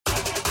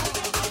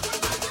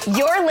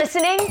You're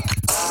listening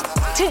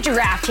to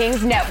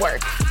DraftKings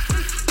Network.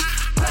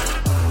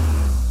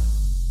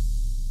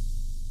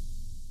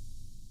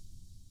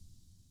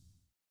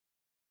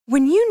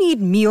 When you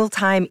need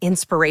mealtime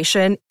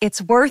inspiration, it's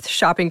worth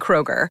shopping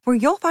Kroger, where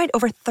you'll find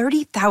over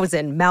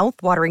 30,000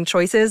 mouth-watering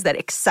choices that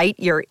excite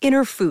your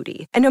inner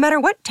foodie. And no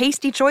matter what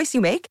tasty choice you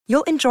make,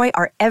 you'll enjoy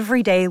our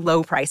everyday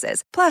low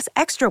prices, plus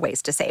extra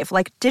ways to save,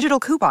 like digital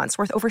coupons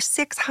worth over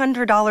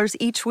 $600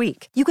 each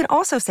week. You can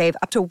also save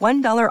up to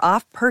 $1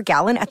 off per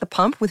gallon at the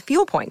pump with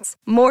fuel points.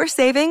 More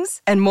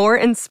savings and more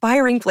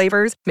inspiring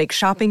flavors make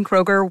shopping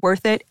Kroger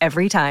worth it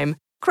every time.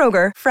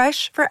 Kroger,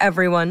 fresh for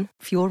everyone.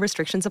 Fuel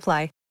restrictions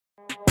apply.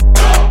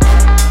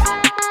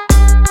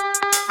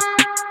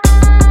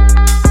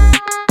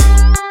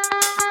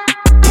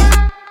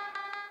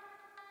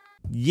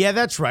 Yeah,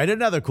 that's right.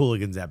 Another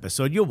Cooligans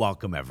episode. You're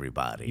welcome,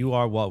 everybody. You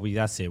are what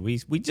that's it. We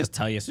just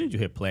tell you as soon as you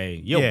hit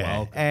play, you're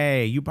welcome.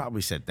 Hey, you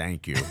probably said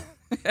thank you.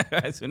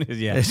 as soon as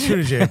you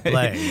hit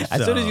play.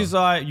 As soon as you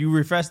saw it, you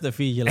refresh the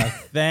feed. You're like,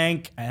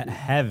 thank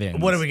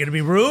heaven. What are we going to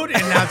be rude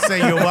and not say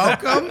you're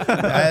welcome?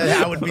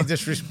 That would be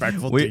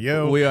disrespectful to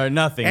you. We are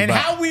nothing. And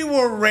how we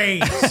were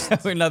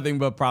raised. We're nothing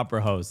but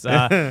proper hosts.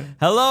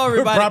 Hello,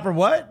 everybody. Proper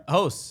what?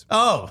 Hosts.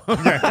 Oh,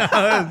 okay.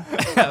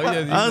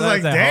 I was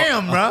like,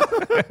 damn, bro.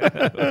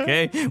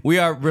 Okay, we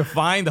are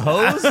refined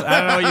hosts. I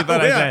don't know what you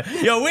thought I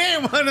said. Yo, we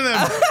ain't one of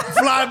them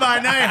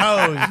fly-by-night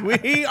hoes.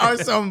 We are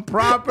some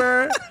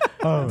proper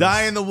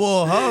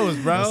die-in-the-wool hoes,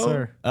 bro. Yes,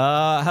 sir.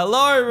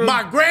 Hello, everybody.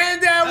 My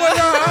granddad was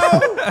a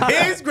hoe.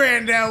 His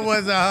granddad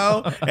was a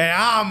hoe. And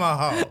I'm a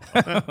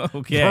hoe.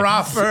 Okay.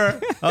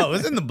 Proper. Oh,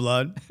 it's in the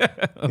blood.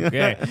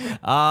 Okay.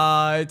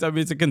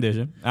 It's a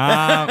condition.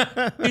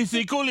 It's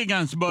the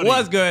Cooligans, buddy.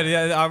 What's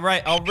good? All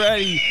right.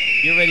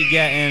 You're already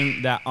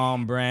getting that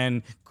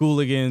on-brand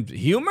Cooligans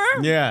humor?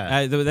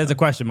 Yeah. There's a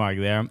question mark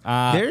there.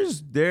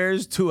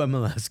 There's two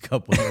MLS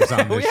Cup winners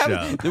on this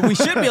show. We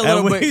should be a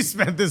little bit. We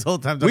spent this whole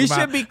time talking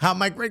about how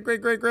my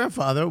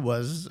great-great-great-grandfather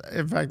was,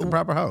 in fact, a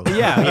proper hoe.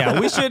 Yeah.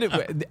 We should,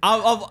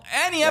 of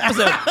any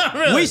episode,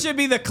 really? We should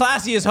be the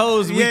classiest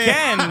hoes we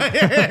can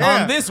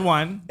on this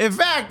one. In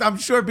fact, I'm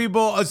sure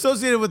people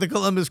associated with the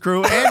Columbus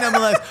Crew and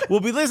MLS will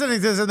be listening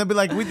to this and they'll be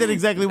like, we did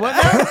exactly what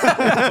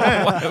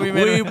now?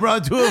 we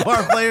brought two of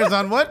our players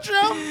on what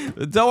show?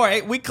 Don't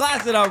worry, we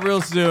classed it up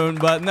real soon,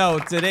 but no,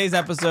 today's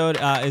episode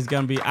is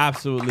going to be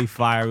absolutely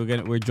fire.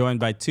 We're joined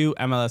by two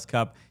MLS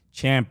Cup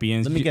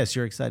champions. Let me guess,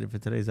 you're excited for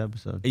today's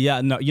episode?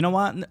 Yeah, no, you know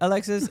what,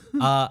 Alexis?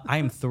 I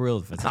am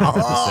thrilled for today's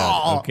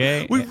episode,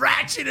 okay? We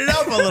ratcheted it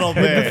up a little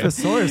bit. The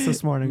thesaurus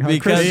this morning.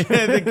 Because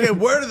the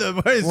word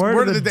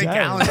of the day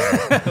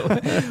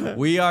calendar.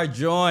 We are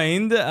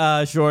joined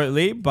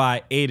shortly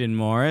by Aidan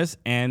Morris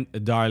and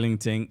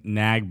Darlington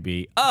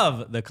Nagbe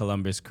of the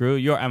Columbus Crew,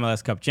 your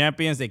MLS Cup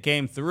champions. They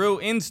came through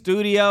in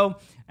studio.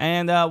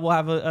 And we'll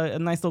have a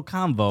nice little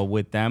convo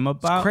with them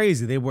about. It's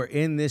crazy. They were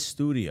in this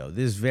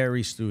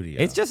very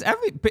studio. It's just a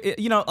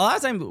lot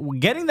of times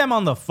getting them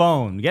on the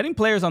phone, getting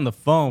players on the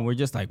phone, we're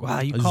just like,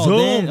 wow, you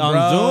called in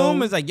on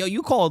Zoom. It's like, yo,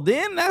 you called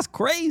in? That's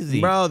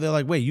crazy. Bro, they're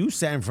like, wait, you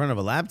sat in front of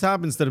a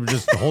laptop instead of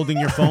just holding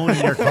your phone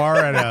in your car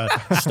at a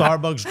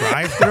Starbucks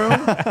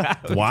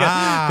drive-thru?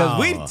 Wow. Because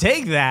we'd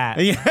take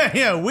that.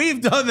 Yeah, we've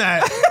done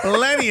that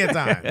plenty of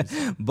times.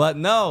 But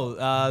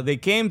no, they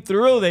came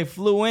through. They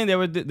flew in. They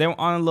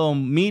were on a little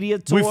media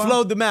tour. We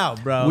flowed them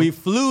out, bro. We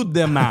flew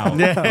them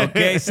out.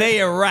 Okay, say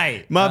it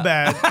right. My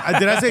bad.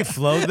 Did I say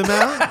flowed them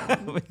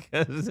out?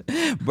 Because,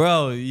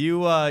 bro,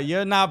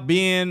 you're not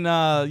being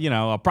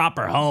a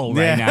proper hoe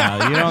right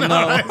now. You don't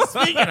know.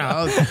 Speaking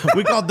of hoes,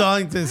 we called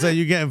Darlington and said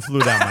you're getting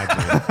flued out, my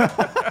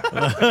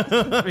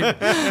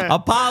dude.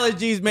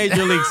 Apologies,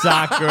 Major League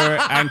Soccer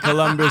and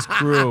Columbus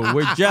Crew.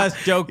 We're just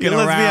joking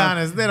around. Let's be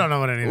honest, they don't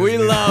know what any of this We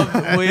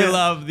means.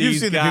 love these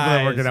You've seen guys. the people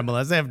that work at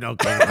MLS. They have no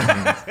clue.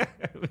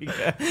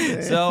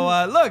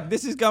 So look,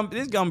 this is gonna be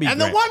and great.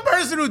 the one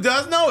person who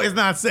does know is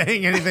not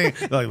saying anything.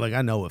 Like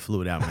I know what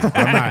fluid out means.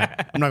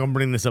 I'm not gonna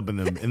bring this up in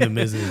the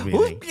business meeting.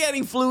 Who's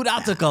getting flued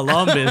out to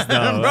Columbus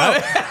though? Bro,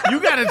 you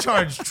gotta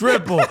charge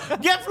triple.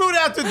 Get flued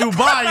out to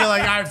Dubai. You're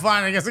like, all right,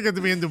 fine. I guess I get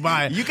to be in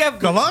Dubai. You get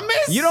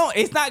Columbus.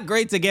 It's not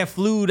great to get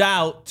flued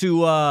out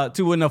to an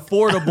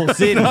affordable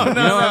city. No, you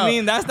know what I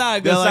mean? That's not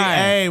a good They're sign. like,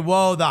 hey,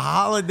 whoa, the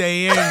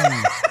Holiday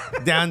Inn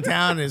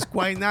downtown is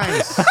quite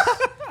nice.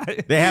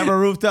 They have a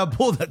rooftop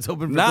pool that's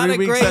open for Not 3 a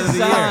weeks great out of the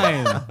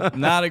year. sign.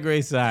 Not a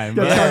great sign.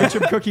 Got But chocolate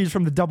chip cookies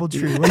from the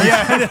DoubleTree.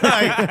 Yeah,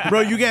 like, bro,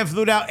 you getting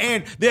flued out,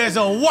 and there's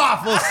a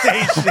waffle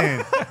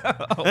station.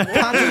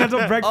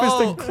 Continental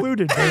breakfast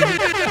included, baby.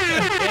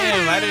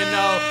 damn, I didn't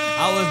know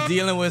I was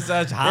dealing with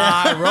such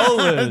high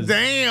rollers.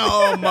 Damn,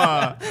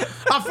 I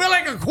feel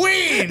like a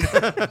queen.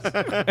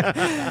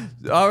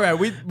 All right,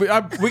 we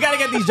got to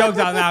get these jokes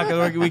out now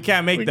because we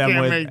can't make them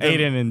can't with make them.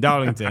 Aidan and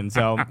Darlington.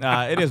 So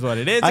it is what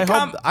it is.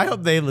 I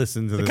hope they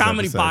listen to the this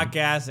comedy episode.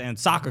 podcast, and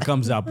soccer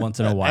comes up once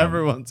in a while.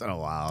 Every once in a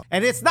while.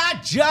 And it's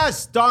not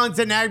just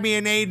Darlington Nagbe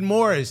and Aidan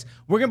Morris.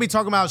 We're going to be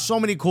talking about so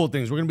many cool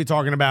things. We're going to be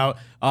talking about,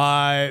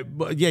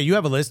 you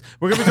have a list.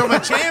 We're going to be talking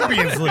about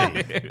Champions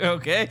League.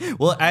 Okay.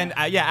 Well,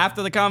 And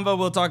after the convo,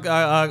 we'll talk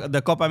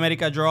the Copa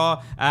America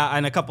draw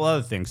and a couple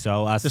other things.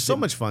 So There's so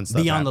much fun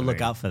stuff Be on the happening.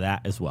 lookout for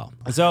that as well.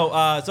 So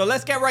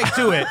let's get right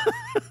to it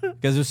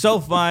because it was so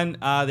fun.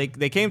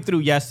 They came through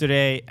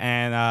yesterday,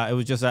 and it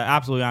was just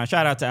absolutely on.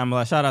 Shout out to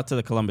MLS. Shout out to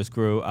the Columbus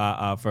crew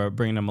for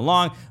bringing them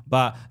along.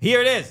 But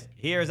here it is.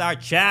 Here's our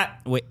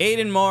chat with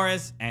Aidan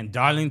Morris and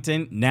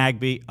Darlington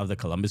Nagbe of the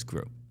Columbus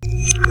crew.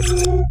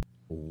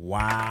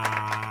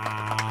 Wow.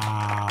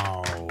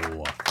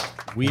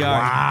 We are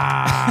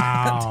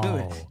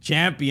Wow.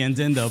 champions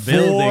in the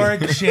building. 4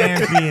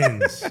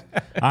 champions.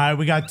 All right,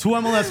 we got 2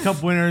 MLS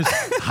Cup winners,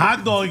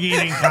 hot dog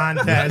eating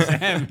contest,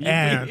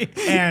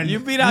 and you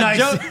beat out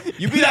Joe.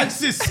 You beat out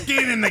nicest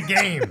skin in the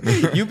game.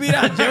 You beat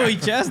out Joey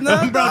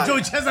Chestnut, Bro,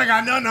 Joey Chestnut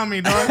got nothing on me,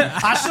 dog.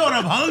 I showed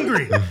up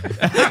hungry.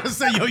 I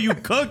said, yo, you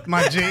cooked,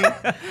 my G.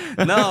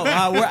 No,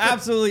 we're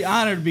absolutely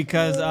honored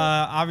because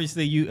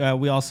obviously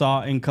we all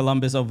saw in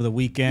Columbus over the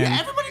weekend. Yeah,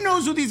 everybody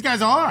knows who these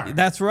guys are.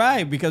 That's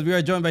right, because we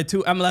are joined by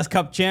 2 MLS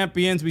Cup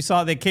champions. We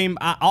saw they came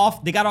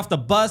they got off the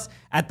bus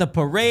at the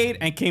parade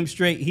and came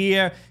straight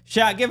here.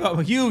 Give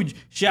a huge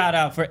shout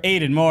out for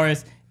Aidan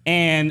Morris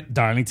and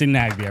Darlington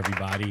Nagbe,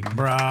 everybody.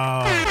 Bro.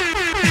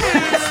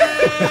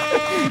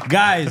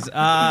 Guys,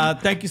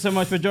 thank you so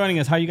much for joining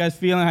us. How you guys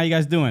feeling? How you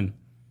guys doing?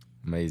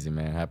 Amazing,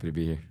 man. Happy to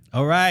be here.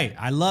 All right,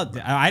 I loved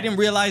it. I didn't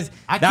realize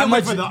I that can't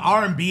much. wait for the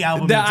R&B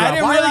album The- to I drop.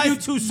 didn't Why realize- are you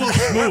two so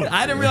smooth?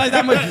 I didn't realize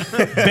that much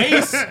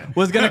bass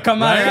was gonna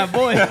come out of that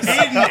voice.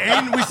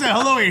 Aiden, we said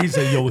hello. He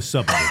said, "Yo, what's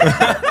up?"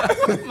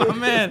 Buddy? My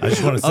man. I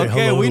just want to say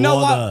hello we to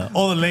know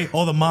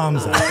all the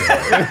moms out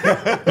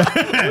there.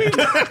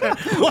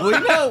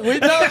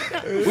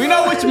 we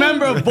know which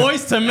member of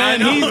Boys to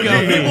Men he's gonna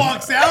He be.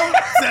 walks out,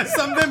 says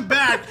something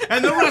back,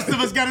 and the rest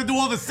of us got to do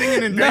all the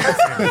singing and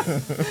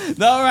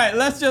dancing. All right,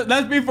 let's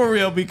be for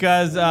real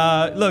because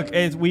look,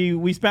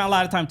 we spent a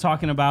lot of time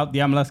talking about the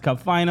MLS Cup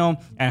Final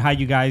and how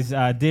you guys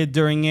did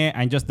during it,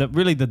 and just the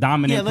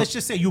dominant. Yeah, let's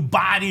just say you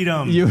bodied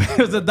them. It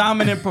was a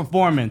dominant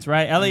performance,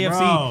 right? LAFC,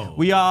 Bro.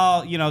 we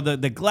all,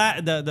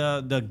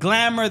 the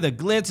glamour, the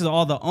glitz,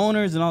 all the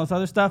owners and all this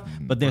other stuff.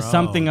 But there's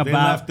something They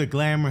about left the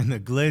glamour and the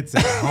glitz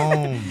at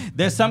home.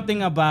 there's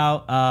something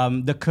about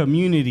the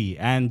community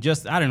and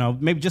just, I don't know,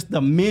 maybe just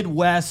the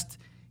Midwest,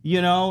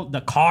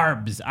 the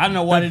carbs. I don't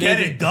know what it is. get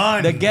it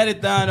done. The get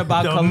it done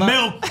about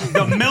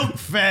The milk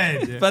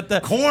fed, But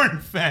the corn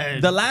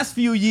fed. The last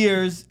few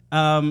years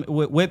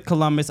with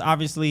Columbus,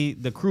 obviously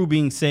the crew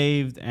being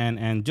saved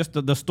and just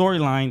the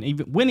storyline,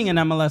 even winning an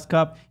MLS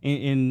Cup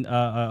in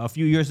a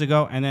few years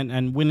ago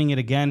and winning it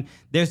again.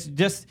 There's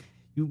just,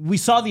 we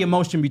saw the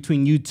emotion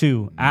between you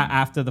two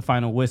after the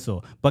final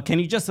whistle. But can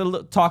you just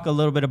talk a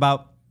little bit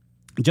about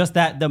just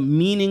the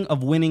meaning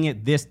of winning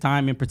it this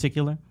time in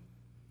particular?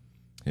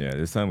 Yeah,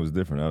 this time was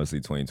different. Obviously,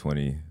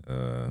 2020,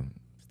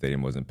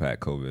 stadium wasn't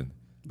packed, COVID.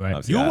 Right.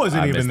 Obviously, You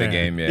wasn't I even missed there. the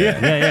game.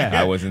 Yeah.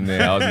 I wasn't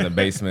there. I was in the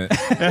basement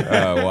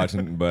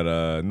watching.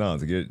 But no,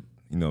 to get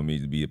me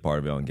to be a part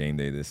of it on game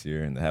day this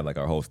year and to have like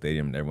our whole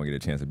stadium and everyone get a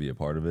chance to be a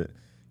part of it,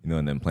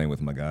 and then playing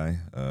with my guy.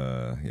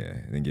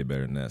 It didn't get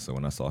better than that. So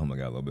when I saw him, I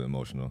got a little bit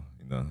emotional.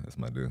 That's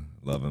my dude.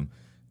 Love him.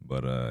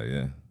 But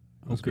yeah.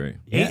 It was great.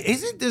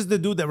 Isn't this the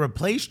dude that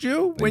replaced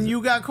you when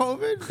you got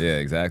COVID? Yeah,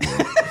 exactly.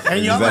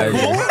 And y'all are cool?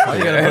 Why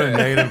you gotta put a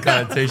negative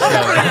connotation on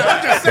it?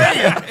 I'm just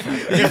saying.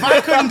 If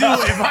I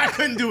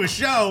couldn't do a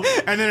show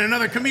and then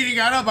another comedian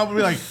got up, I would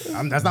be like,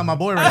 that's not my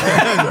boy right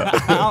there.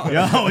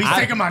 Yo, he's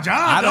taking my job.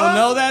 I don't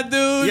know that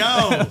dude.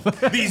 Yo,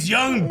 these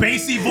young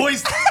bassy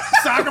voiced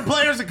soccer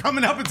players are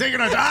coming up and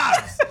taking our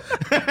jobs.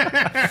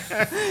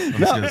 I'm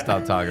just gonna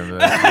stop talking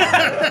about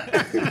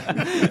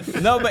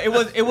it. No, but it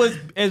was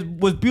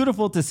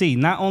beautiful to see.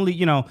 Not only,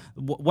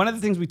 one of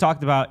the things we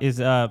talked about is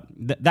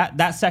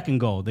that second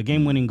goal, the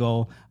game-winning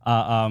goal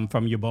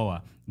from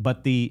Yeboah,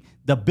 but the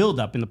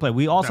build-up in the play.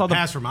 We all saw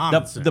pass from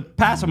Amundsen. The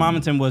pass from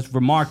Amundsen was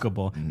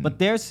remarkable, but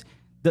there's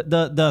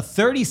the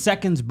 30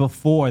 seconds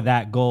before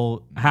that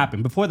goal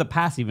happened, before the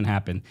pass even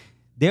happened.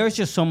 There's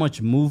just so much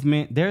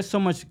movement. There's so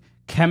much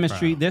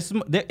chemistry.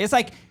 It's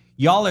like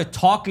y'all are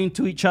talking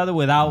to each other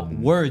without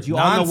words. You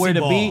all know where to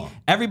be. Nancy ball.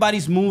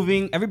 Everybody's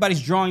moving. Everybody's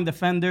drawing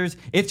defenders.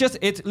 It's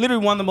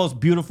literally one of the most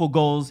beautiful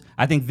goals,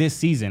 I think, this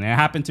season. And it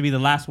happened to be the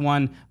last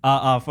one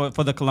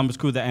for the Columbus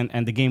Crew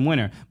and the game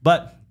winner.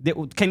 But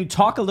can you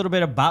talk a little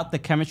bit about the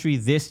chemistry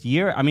this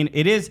year? I mean,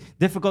 it is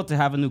difficult to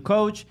have a new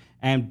coach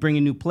and bring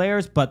in new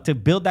players, but to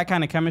build that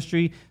kind of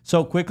chemistry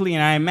so quickly,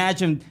 and I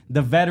imagine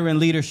the veteran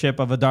leadership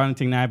of a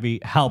Darlington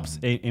Nagbe helps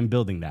in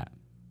building that.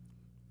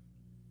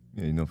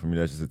 Yeah, for me,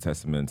 that's just a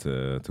testament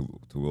to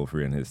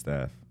Wilfred and his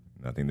staff.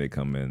 I think they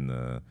come in,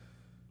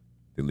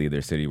 they leave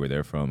their city where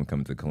they're from,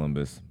 come to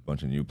Columbus, a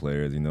bunch of new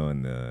players,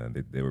 and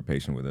they were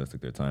patient with us,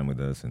 took their time with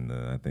us, and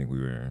I think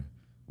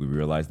we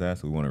realized that,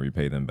 so we want to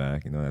repay them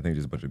back. I think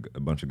just a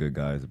bunch of good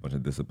guys, a bunch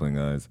of disciplined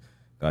guys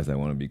that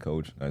want to be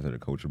coached, guys that are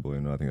coachable.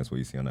 I think that's what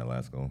you see on that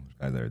last goal,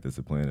 guys that are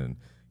disciplined and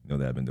that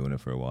have been doing it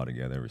for a while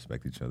together,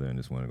 respect each other, and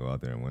just want to go out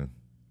there and win.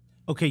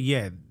 Okay,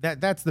 yeah,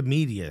 that's the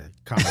media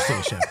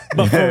conversation.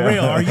 But for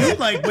real, are you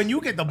like, when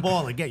you get the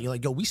ball again, you're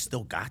like, yo, we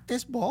still got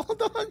this ball,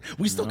 dog?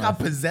 We still got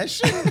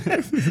possession?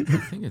 I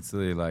think it's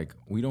really like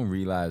we don't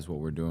realize what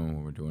we're doing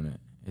when we're doing it.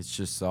 It's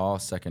just all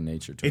second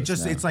nature to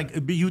us now. It's like,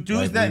 you do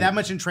Like that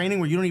much in training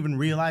where you don't even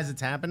realize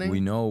it's happening? We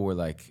know we're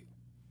like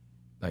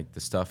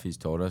the stuff he's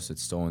told us,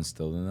 it's so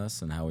instilled in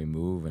us and how we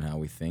move and how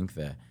we think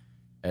that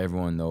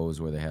everyone knows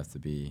where they have to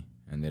be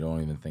and they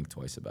don't even think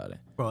twice about it.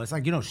 Bro, it's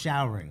like,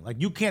 showering. Like,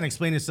 you can't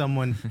explain to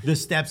someone the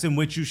steps in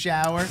which you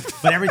shower,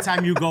 but every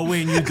time you go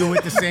in, you do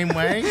it the same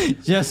way?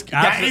 Just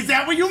Is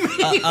that what you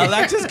mean?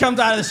 Alexis comes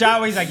out of the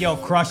shower. He's like, "Yo,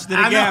 crushed it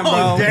again,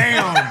 I know,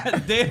 bro."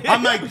 damn.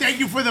 I'm like, thank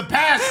you for the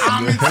pass.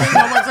 I'm insane.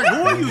 I was like,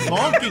 who are you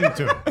talking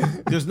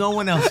to? There's no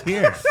one else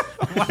here.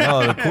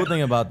 No, the cool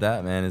thing about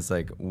that, man, is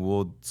like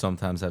we'll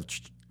sometimes have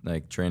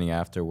training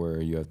after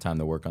where you have time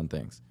to work on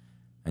things.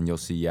 And you'll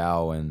see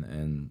Yao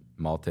and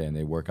Malte, and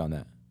they work on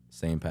that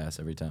same pass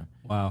every time.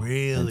 Wow.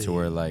 Really? And to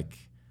where like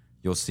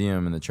you'll see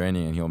him in the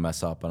training and he'll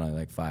mess up on it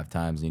like 5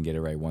 times and you get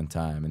it right one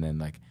time, and then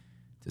like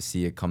to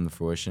see it come to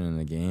fruition in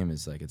the game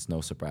is like it's no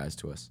surprise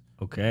to us.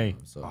 Okay.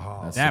 So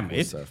that's Damn, the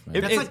cool stuff,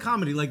 man. That's like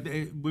comedy. Like,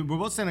 we're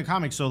both stand-up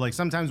comics, so like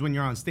sometimes when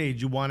you're on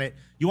stage, you want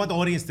the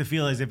audience to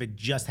feel as if it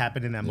just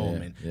happened in that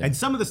moment. yeah. And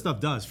some of the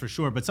stuff does, for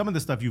sure, but some of the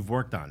stuff you've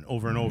worked on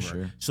over and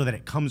over, so that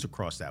it comes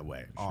across that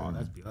way.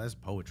 That's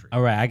poetry.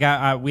 All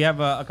right, we have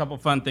a couple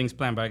fun things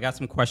planned, but I got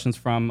some questions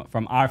from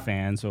our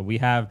fans. So we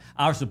have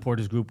our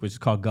supporters group, which is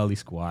called Gully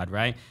Squad,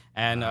 right?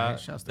 And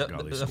shouts to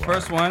Gully the Squad.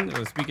 first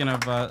one, speaking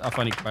of a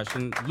funny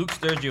question, Luke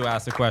Sturgio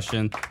asked a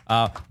question.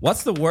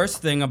 What's the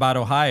worst thing about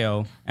Ohio,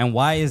 and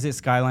why is it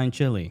Skyline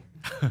Chili?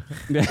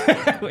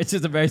 Which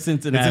is a very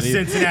Cincinnati. It's a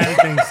Cincinnati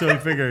thing, so we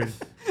figured.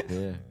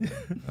 Yeah.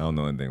 I don't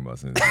know anything about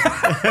Cincy.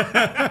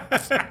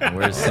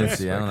 Where's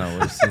Cincy? I don't know.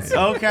 Where's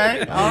Cincy? Okay,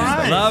 all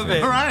right. Love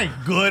it. All right,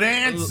 good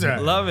answer.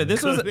 Love it.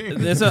 This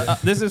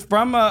is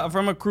from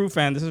a crew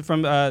fan. This is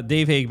from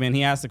Dave Hagman.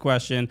 He asked the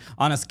question: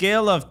 on a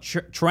scale of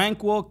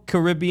tranquil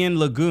Caribbean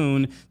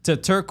lagoon to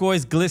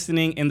turquoise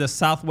glistening in the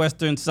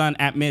southwestern sun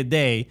at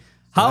midday,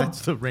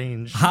 That's the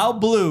range. how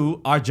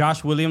blue are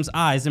Josh Williams'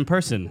 eyes in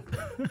person?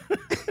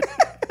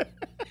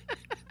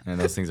 And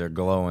those things are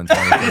glowing 20%.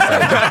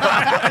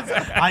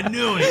 I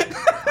knew it.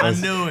 I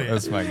knew it.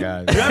 That's my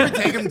guy. You ever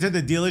take him to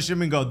the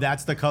dealership and go,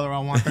 that's the color I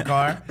want the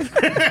car?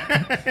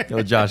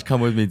 Yo, Josh, come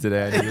with me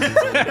today.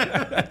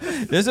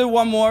 This is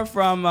one more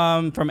from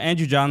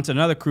Andrew Johnson,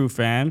 another crew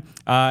fan.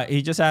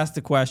 He just asked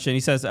the question. He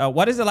says,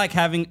 what is it like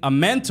having a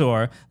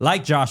mentor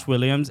like Josh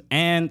Williams?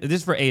 And this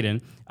is for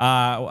Aidan.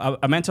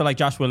 A mentor like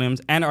Josh Williams,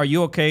 and are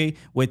you okay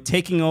with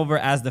taking over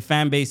as the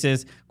fan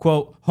base's,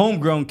 quote,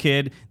 homegrown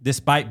kid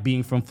despite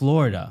being from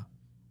Florida?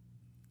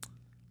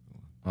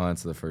 I'll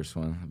answer the first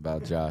one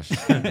about Josh.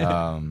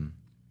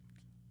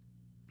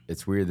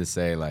 It's weird to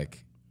say like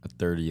a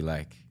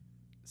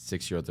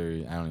 6-year-old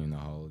 30, I don't even know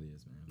how old he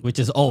is, man. Which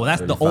is, that's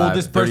 35, the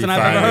oldest person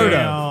I've ever heard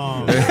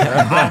of.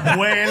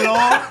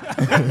 Abuelo.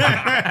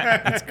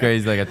 It's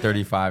crazy, like a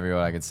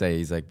 35-year-old, I could say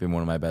he's like been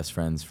one of my best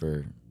friends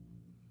for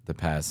the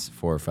past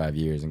 4 or 5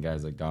 years, and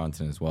guys like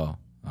Darlington as well.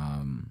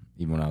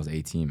 Even when I was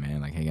 18,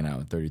 man, like hanging out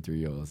with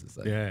 33-year-olds, it's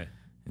like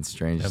it's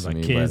strange Have to like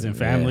me. kids but, and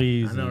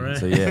families. I know, right?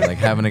 So yeah, like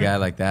having a guy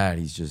like that,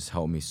 he's just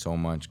helped me so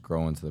much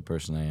grow into the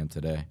person I am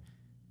today.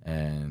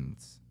 And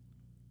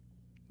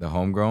the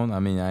homegrown, I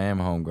mean, I am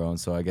homegrown,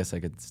 so I guess I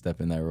could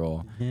step in that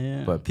role.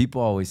 Yeah. But people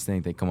always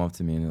think, they come up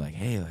to me and they're like,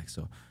 hey, like,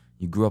 so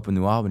you grew up in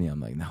New Albany?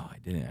 I'm like, no, I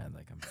didn't. I'm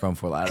from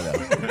Fort Lauderdale.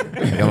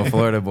 Like, I'm a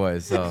Florida boy,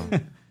 so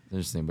it's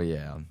interesting. But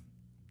yeah, I'm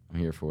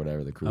here for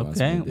whatever the crew wants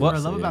me to do. What I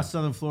love so, about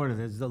Southern Florida,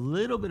 there's a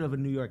little bit of a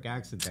New York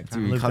accent that kind Dude,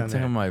 of you lives on kept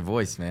telling there. my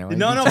voice, man. Why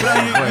No, you no, keep but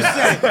telling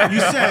my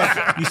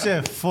voice? you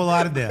said Fort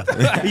Lauderdale.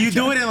 You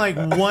do it in like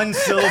one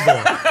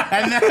syllable,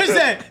 and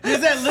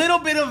there's that little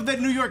bit of the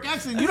New York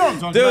accent. You know what I'm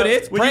talking about? Dude,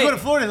 it's when you go to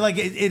Florida, like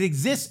it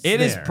exists.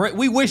 It is. there.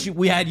 We wish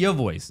we had your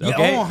voice. Yeah,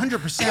 Okay.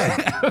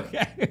 100%.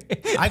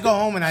 Okay. I go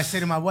home and I say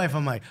to my wife,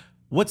 I'm like,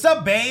 "What's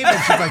up, babe?" And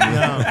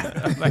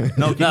she's like,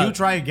 "No, can you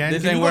try again?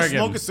 This Can ain't you go working."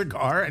 smoke a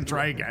cigar and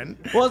try again?"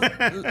 Well,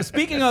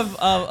 speaking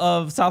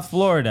of South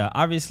Florida,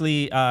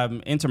 obviously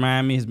Inter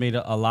Miami has made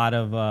a lot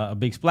of a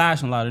big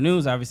splash and a lot of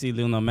news. Obviously,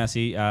 Lionel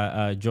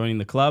Messi joining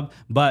the club,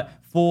 but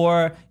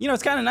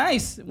it's kind of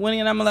nice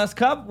winning an MLS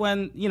Cup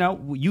when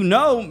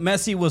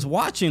Messi was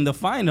watching the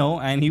final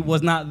and he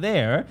was not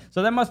there.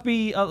 So that must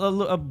be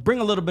bring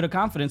a little bit of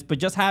confidence. But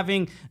just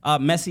having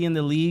Messi in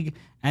the league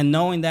and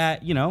knowing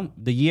that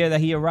the year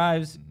that he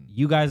arrives,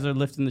 you guys are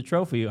lifting the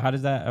trophy. How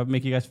does that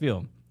make you guys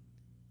feel?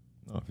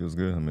 No, it feels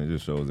good. I mean, it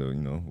just shows that,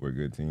 we're a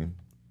good team.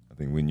 I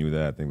think we knew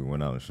that. I think we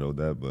went out and showed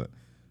that. But,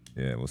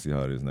 yeah, we'll see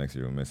how it is next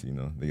year with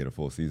Messi. They get a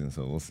full season,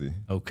 so we'll see.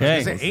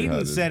 Okay. So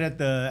Aidan said at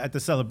the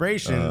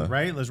celebration,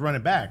 right? Let's run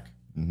it back.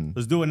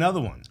 Let's do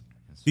another one.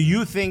 Do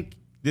you think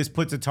this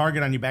puts a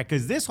target on your back?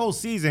 Because this whole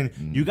season,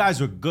 you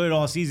guys were good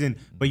all season,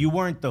 but you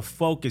weren't the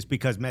focus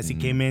because Messi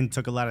came in,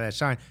 took a lot of that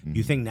shine.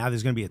 You think now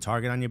there's going to be a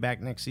target on your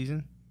back next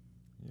season?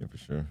 Yeah, for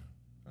sure.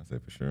 I say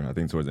for sure. I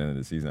think towards the end of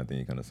the season, I think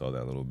you kind of saw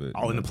that a little bit.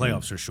 Oh, in the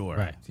playoffs for sure.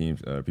 Right. Teams,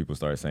 people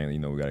started saying,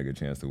 we got a good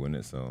chance to win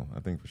it. So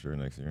I think for sure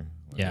next year.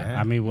 Yeah,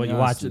 I mean, you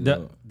watch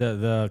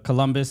the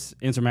Columbus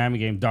Inter Miami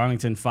game,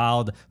 Darlington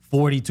fouled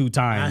 42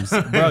 times.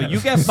 Bro, you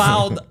get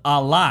fouled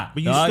a lot.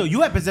 But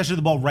you have possession of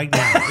the ball right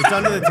now. It's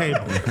under the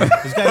table.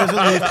 This guy doesn't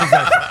lose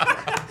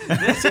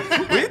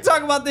possession. We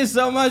talk about this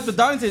so much, but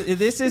Darlington,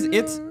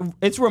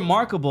 it's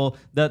remarkable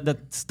the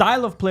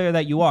style of player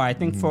that you are. I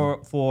think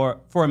for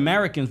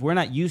Americans, we're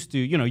not used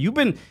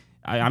to.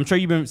 I'm sure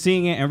you've been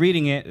seeing it and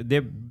reading it.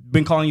 They've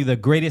been calling you the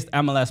greatest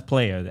MLS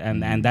player,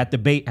 and that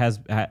debate has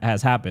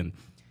happened.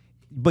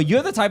 But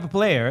you're the type of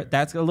player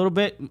that's a little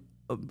bit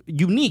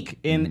unique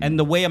in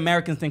the way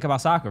Americans think about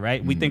soccer,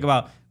 right? We think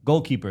about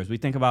goalkeepers, we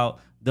think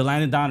about the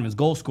Landon Donovans,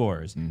 goal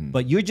scorers,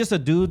 but you're just a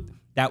dude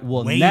that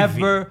will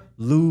never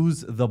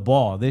lose the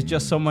ball. There's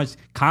just so much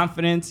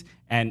confidence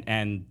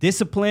and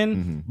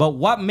discipline. But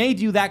what made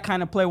you that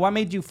kind of player? What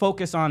made you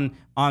focus on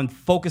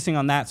focusing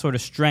on that sort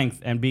of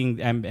strength and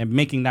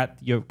making that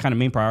your kind of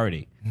main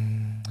priority?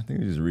 I think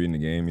just reading the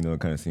game,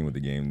 kind of seeing what the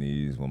game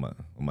needs, what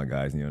my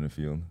guys need on the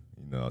field.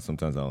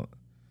 Sometimes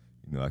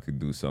I could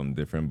do something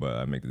different, but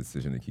I make the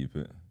decision to keep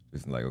it.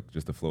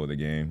 Just the flow of the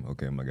game.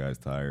 Okay, my guy's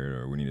tired,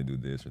 or we need to do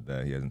this or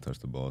that. He hasn't touched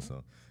the ball,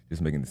 so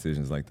just making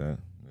decisions like that.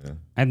 Yeah.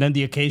 And then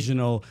the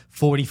occasional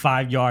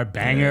 45-yard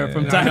banger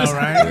from time to time.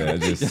 Right?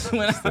 Yeah, just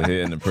the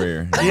hit and the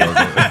prayer.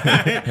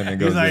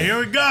 He's like, here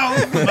we go.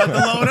 About to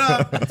load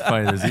up. It's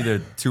funny. There's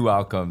either two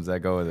outcomes that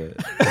go with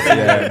it.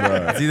 Yeah,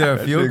 bro. It's either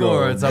a field goal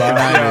or it's up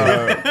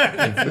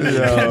and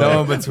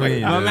no in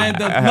between. My man,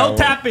 no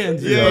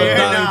tap-ins. We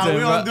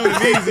don't do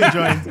the easy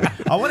joints.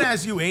 I want to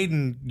ask you,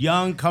 Aidan,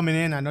 young coming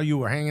in. I know you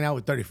were hanging out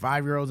with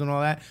 35-year-olds and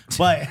all that.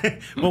 But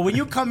when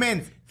you come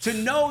in, to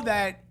know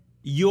that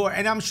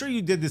and I'm sure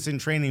you did this in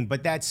training,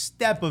 but that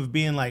step of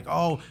being like,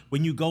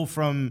 when you go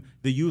from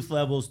the youth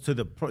levels to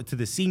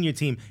the senior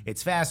team,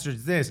 it's faster,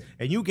 it's this,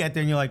 and you get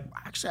there and you're like,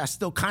 actually, I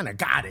still kind of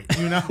got it,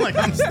 like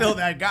I'm still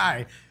that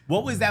guy.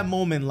 What was that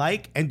moment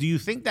like? And do you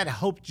think that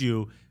helped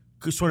you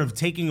sort of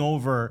taking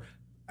over,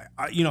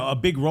 a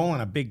big role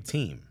on a big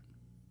team?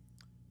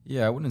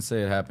 Yeah, I wouldn't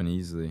say it happened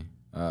easily.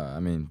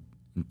 In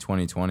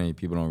 2020,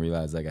 people don't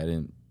realize I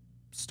didn't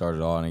start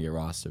at all and I get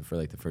rostered for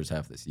the first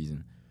half of the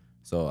season.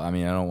 So, I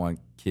don't want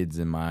kids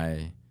in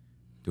my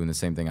doing the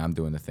same thing I'm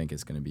doing to think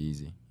it's going to be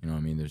easy. You know what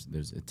I mean?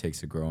 It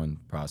takes a growing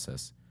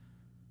process.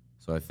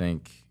 So I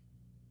think,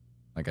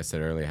 like I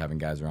said earlier, having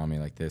guys around me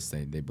like this,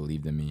 they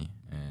believed in me,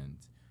 and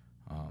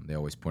they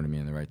always pointed me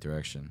in the right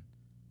direction.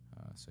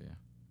 So, yeah.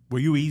 Were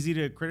you easy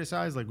to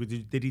criticize?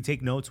 Did he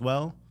take notes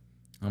well?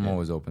 I'm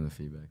always open to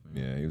feedback.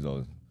 Man. Yeah, he was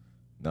always,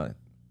 not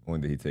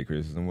only did he take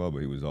criticism well, but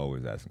he was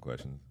always asking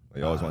questions.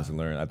 He always wants to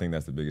learn. I think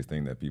that's the biggest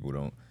thing that people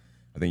don't.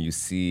 I think you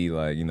see,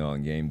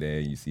 on game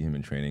day, you see him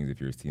in trainings if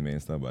you're his teammate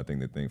and stuff. But I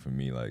think the thing for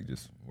me,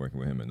 just working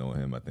with him and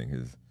knowing him, I think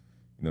his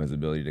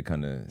ability to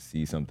kind of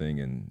see something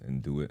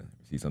and do it,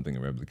 see something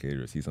and replicate it,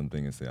 or see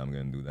something and say, I'm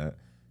going to do that.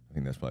 I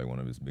think that's probably one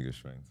of his biggest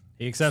strengths.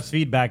 He accepts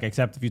feedback,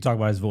 except if you talk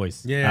about his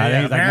voice.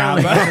 Yeah,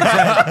 apparently. He's like,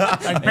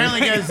 nah, apparently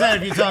gets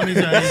said if you tell him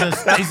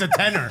he's a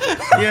tenor.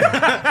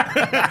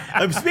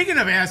 Yeah. Speaking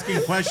of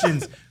asking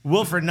questions,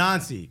 Wilfred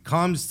Nancy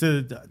comes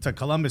to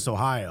Columbus,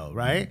 Ohio,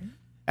 right?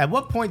 At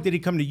what point did he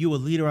come to you, a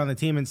leader on the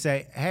team, and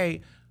say,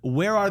 hey,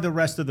 where are the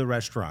rest of the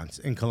restaurants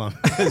in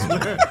Columbus?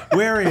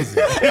 Where is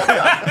it?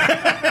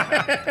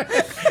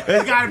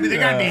 They got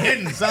to be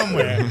hidden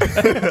somewhere.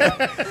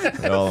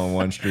 They're all on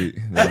one street.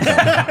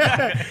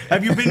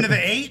 Have you been to the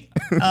 8?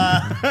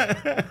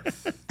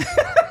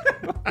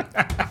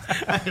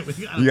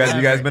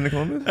 You guys been to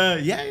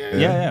Columbus?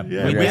 Yeah.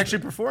 We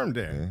actually performed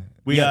there.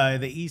 Yeah.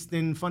 The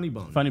Easton Funny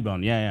Bone. Funny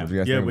Bone, yeah.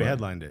 Yeah, we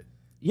headlined it.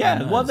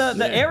 Yeah, well,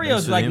 the area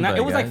was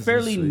it was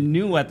fairly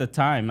new at the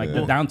time,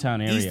 the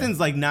downtown area. Easton's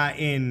not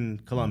in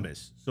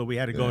Columbus, so we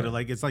had to go to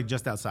it's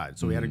just outside,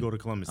 so we had to go to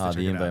Columbus to check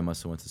the it invite out.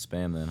 must have went to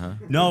spam then, huh?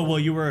 No, well,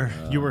 you were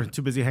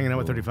too busy hanging out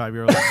with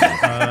 35-year-olds.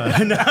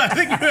 No, I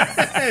think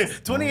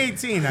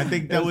 2018. I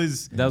think that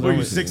was were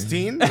you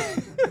 16? He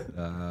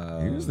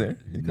was there.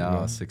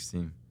 No,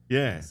 16.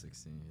 Yeah.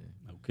 16.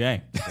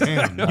 Okay.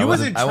 Damn, I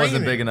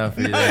wasn't big enough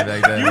for you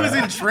back then. You was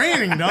in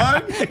training,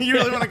 dog. You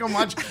really want to come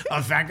watch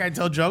a fat guy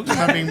tell jokes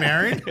about being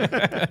married?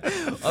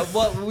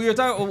 Well, we were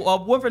talking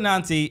Wilfred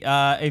Nancy.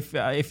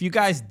 If you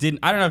guys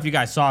didn't, I don't know if you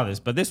guys saw this,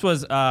 but this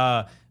was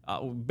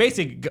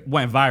basically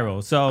went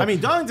viral. So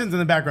Darlington's in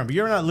the background, but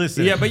you're not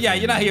listening. Yeah, but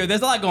you're not here.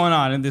 There's a lot going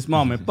on in this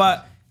moment.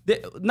 But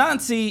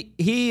Nancy,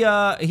 he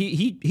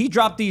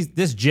dropped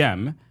this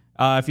gem.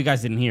 If you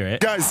guys didn't hear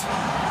it, guys.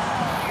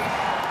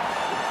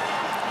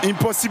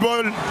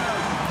 Impossible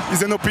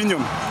is an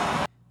opinion.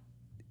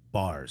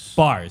 Bars.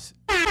 I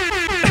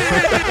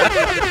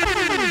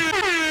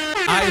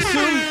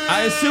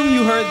assume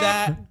you heard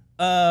that.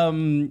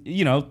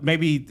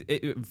 Maybe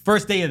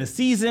first day of the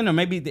season, or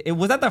maybe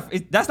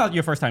that's not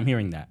your first time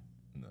hearing that.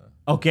 No.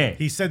 Okay.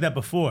 He said that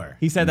before.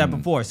 He said that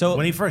before. So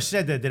When he first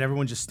said that, did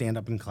everyone just stand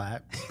up and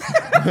clap?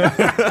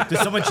 Did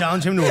someone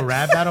challenge him to a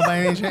rap battle by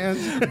any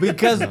chance?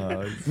 because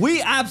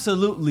we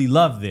absolutely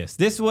love this.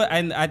 This was,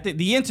 and I think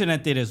the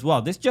internet did as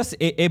well. This just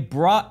it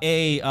brought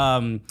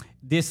a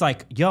this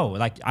like, yo,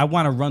 like I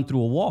want to run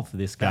through a wall for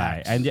this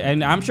guy. Facts.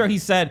 And I'm sure he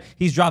said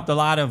he's dropped a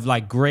lot of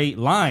like great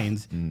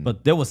lines,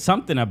 but there was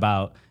something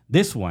about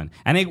this one.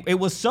 And it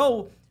was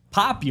so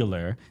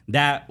popular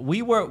that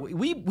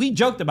we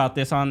joked about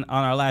this on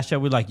our last show.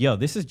 We're like, yo,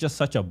 this is just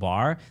such a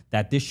bar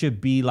that this should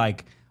be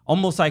like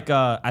almost like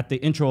at the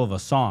intro of a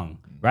song,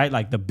 right?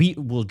 Like the beat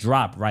will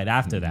drop right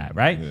after that,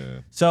 right? Yeah.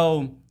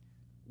 So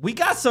we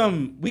got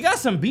some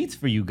beats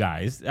for you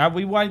guys.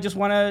 We want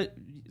to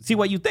see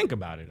what you think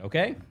about it,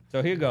 okay?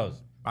 So here goes.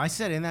 I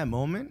said in that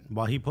moment,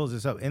 while he pulls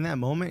this up, in that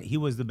moment, he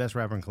was the best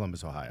rapper in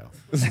Columbus, Ohio.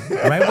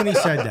 Right when he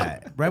said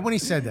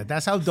that.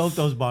 That's how dope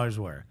those bars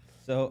were.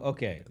 So,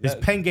 okay. His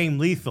pen game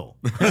lethal.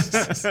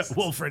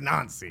 Wilfred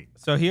Nancy.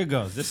 So here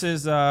goes. This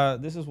is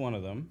one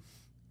of them.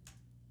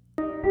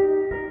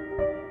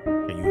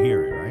 Okay, you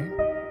hear it, right?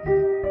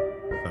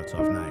 Starts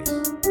off nice.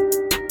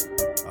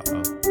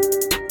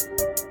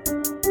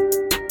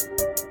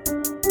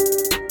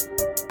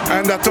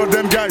 And I told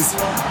them, guys,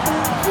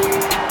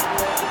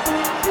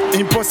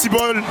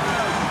 impossible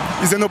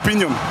is an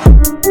opinion.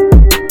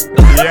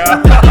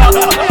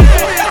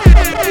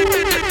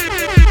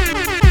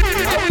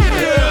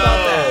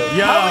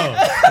 Yo,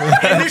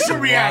 initial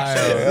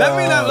reaction. Let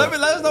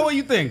us know what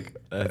you think.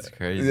 That's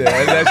crazy. Yeah, that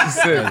was actually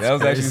sick. That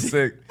was actually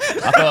sick.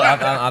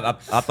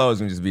 I thought it was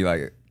gonna just be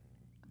like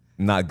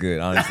not good,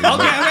 honestly. Okay,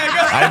 go.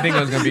 I didn't think it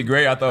was gonna be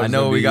great. I thought it I was know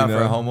gonna what we be, got you for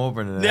know, a home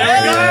opener.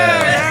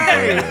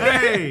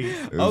 Hey.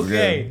 It was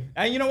Okay, good.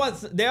 and you know what?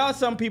 There are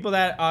some people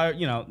that are,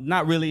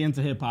 not really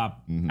into hip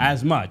hop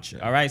as much.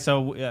 All right,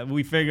 so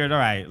we figured, all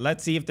right,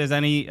 let's see if there's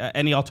any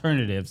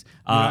alternatives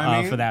what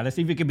I mean? for that. Let's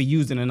see if it could be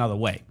used in another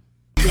way.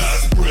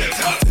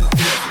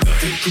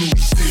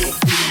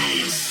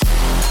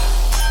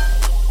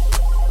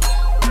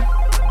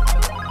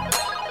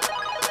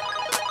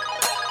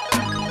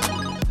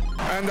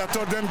 And I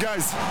told them,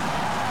 guys,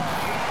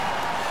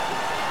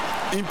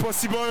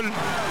 impossible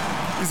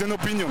is an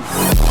opinion.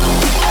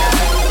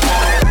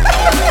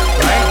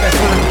 Right? That's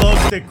for the glow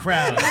stick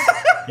crowd.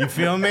 You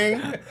feel me?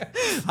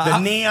 The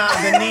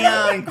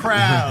neon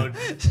crowd.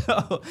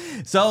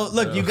 So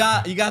look, you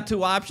got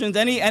two options.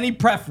 Any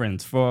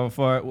preference for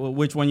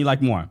which one you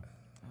like more?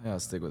 Yeah, I'll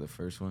stick with the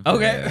first one.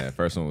 Okay. Yeah,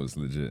 first one was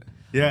legit.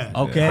 Yeah.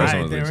 Okay. First All one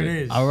right, was there it legit.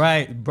 is. All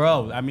right,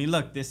 bro. I mean,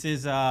 look, this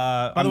is.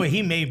 By the way,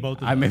 he made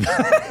both of them I mean,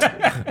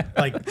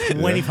 like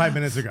 25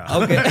 minutes ago.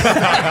 okay.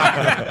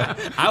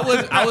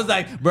 I was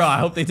like, bro, I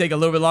hope they take a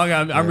little bit longer.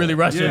 I'm really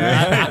rushing.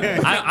 Yeah.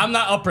 I'm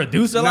not a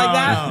producer like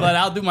that, no. but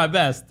I'll do my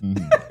best.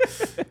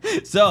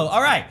 So,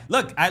 all right,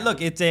 look,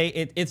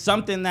 it's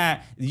something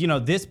that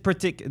this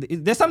particular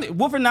there's something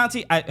Wilfred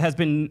Nancy has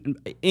been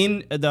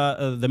in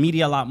the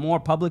media a lot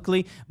more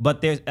publicly,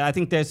 but we're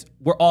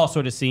all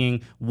sort of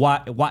seeing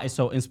what is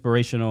so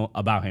inspirational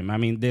about him. I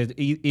mean, there's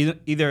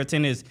either it's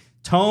in his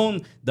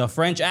tone, the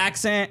French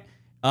accent.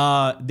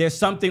 There's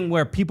something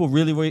where people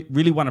really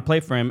want to play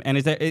for him. And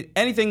is there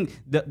anything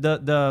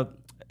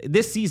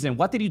this season?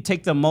 What did you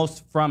take the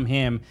most from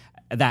him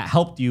that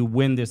helped you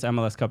win this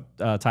MLS Cup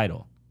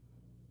title?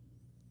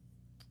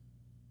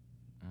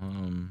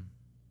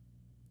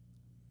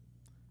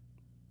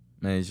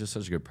 Man, he's just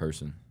such a good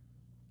person.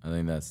 I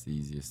think that's the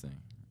easiest thing.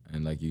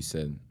 And like you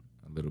said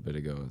a little bit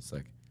ago, it's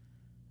like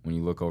when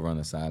you look over on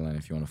the sideline,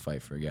 if you want to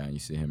fight for a guy and you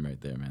see him right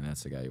there, man,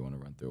 that's the guy you want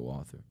to run through a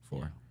wall for.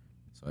 Yeah.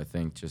 So I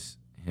think just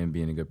him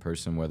being a good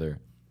person, I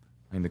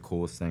think the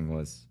coolest thing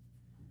was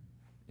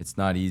it's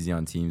not easy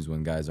on teams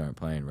when guys aren't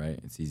playing, right?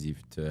 It's easy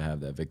to have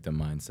that victim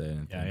mindset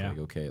and think like,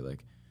 okay,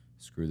 like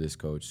screw this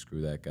coach,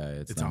 screw that guy.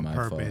 It's not on my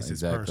purpose. fault. It's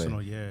Exactly.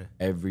 personal, yeah.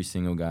 Every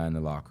single guy in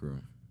the locker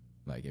room,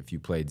 like if you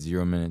played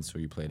 0 minutes or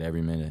you played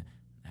every minute,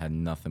 had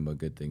nothing but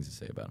good things to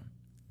say about him.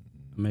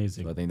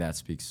 Amazing. So I think that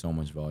speaks so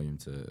much volume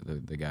to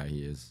the guy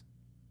he is.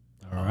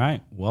 All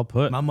right, well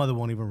put. My mother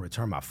won't even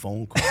return my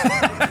phone call.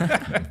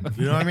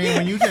 You know what I mean?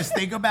 When you just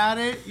think about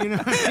it, you know.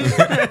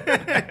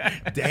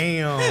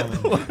 Damn.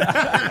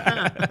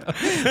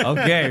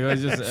 Okay, it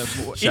was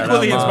just Shout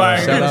equally out, Mom.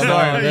 inspiring. Shout out,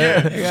 Mom.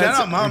 Yeah.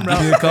 Shout out, Mom, bro.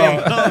 Give me a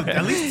call.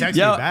 At least text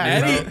Yo, me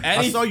back. Bro.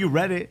 I saw you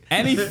read it.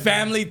 Any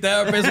family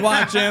therapist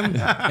watching,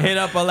 hit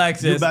up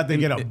Alexis. You're about to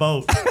get a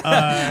boat.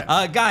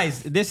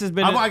 Guys, this has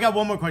been. I got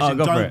one more question.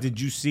 go for Darling, it. did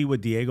you see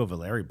what Diego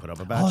Valeri put up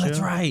about you? Oh, that's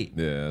right.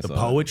 Yeah, The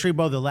poetry,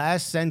 bro. The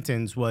last sentence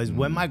was,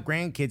 when my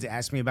grandkids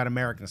ask me about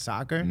American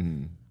soccer,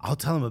 I'll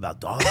tell them about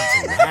Darlington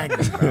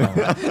Nagbe,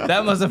 bro.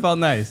 That must have felt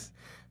nice.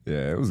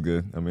 Yeah, it was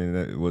good. I mean,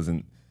 it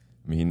wasn't.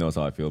 I mean, he knows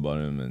how I feel about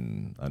him,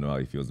 and I know how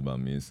he feels about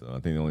me. So I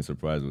think the only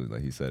surprise was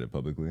like he said it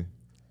publicly,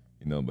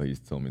 But he's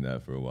told me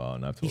that for a while,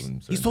 and I've told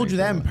him. He's told you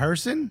that in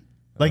person?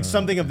 Like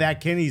something of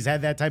that kin? He's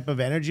had that type of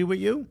energy with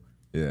you?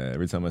 Yeah,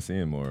 every time I see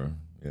him, or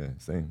Yeah,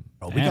 same.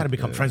 Bro, we got to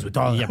become friends with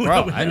Darlington. Yeah,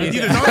 bro. I need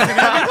Either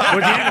Darlington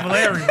or Diego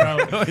Valeri, bro.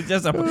 It's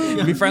just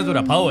be friends with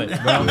a poet,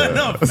 bro.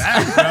 No,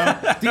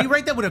 facts, bro. Do you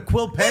write that with a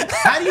quill pen?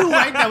 How do you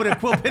write that with a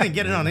quill pen and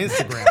get it on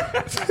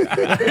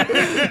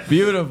Instagram?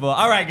 Beautiful.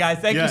 All right, guys.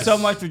 Thank you Yes. so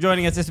much for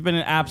joining us. It's been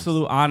an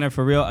absolute honor,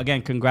 for real.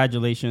 Again,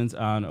 congratulations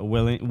on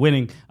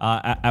winning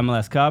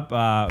MLS Cup.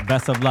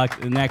 Best of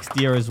luck next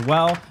year as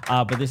well.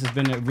 But this has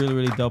been a really,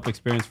 really dope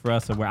experience for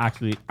us, and we're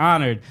actually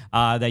honored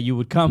that you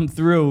would come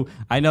through.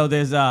 I know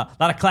there's a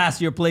lot of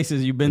classier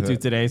places you've been to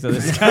today, so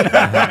this is kind of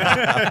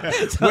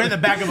We're in the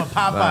back of a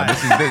Popeye.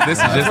 This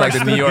is just like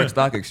the New York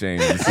Stock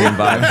Exchange. Same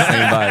vibes,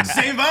 same vibes.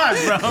 Same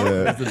vibe, bro.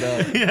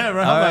 Yeah,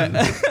 bro. All right.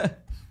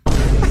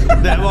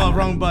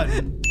 Wrong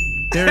button.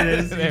 There it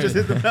is. You just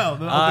hit the bell.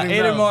 The opening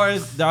Aidan bell.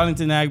 Morris,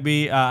 Darlington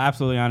Nagbe,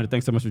 absolutely honored.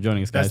 Thanks so much for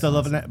joining us, guys.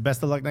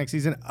 Best of luck next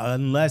season,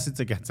 unless it's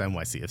against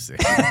NYCFC.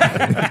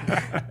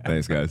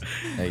 Thanks, guys.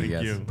 Thank you,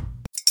 guys.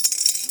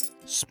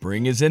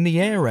 Spring is in the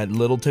air at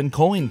Littleton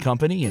Coin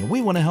Company, and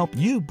we want to help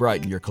you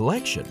brighten your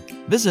collection.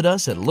 Visit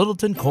us at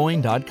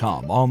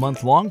littletoncoin.com all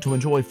month long to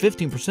enjoy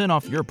 15%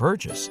 off your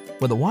purchase.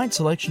 With a wide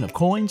selection of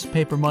coins,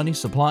 paper money,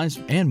 supplies,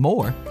 and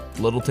more,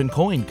 Littleton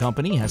Coin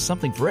Company has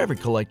something for every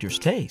collector's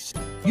taste.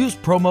 Use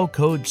promo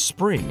code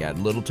SPRING at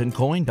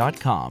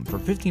littletoncoin.com for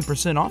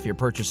 15% off your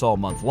purchase all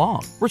month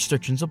long.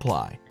 Restrictions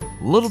apply.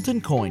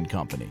 Littleton Coin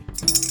Company.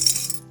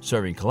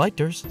 Serving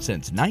collectors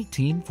since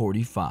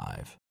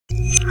 1945.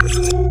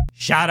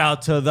 Shout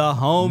out to the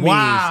homies.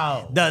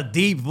 Wow. The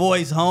deep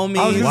voice homies.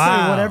 I was going to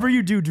Wow. say, whatever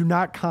you do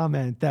not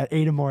comment that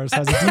Aidan Morris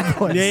has a deep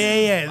voice.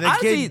 Yeah. The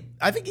Honestly, kid,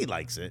 I think he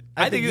likes it.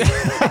 I think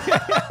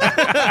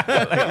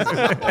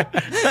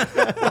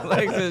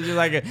like it's just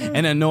like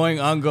an annoying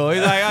uncle.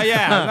 He's like, oh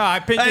yeah, no, I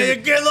pinch The his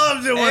kid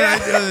loves it when I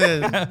do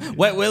this.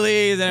 wet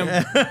willies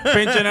and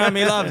pinching him.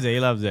 He loves it. He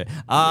loves it.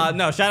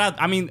 No, shout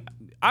out. I mean,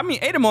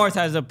 Aidan Morris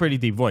has a pretty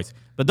deep voice.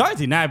 But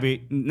Darlington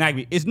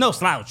Nagbe is no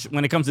slouch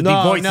when it comes to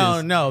deep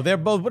voices. No. They're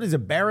both, what is it,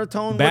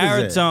 baritone?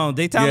 Baritone.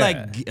 They sound Yeah.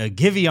 like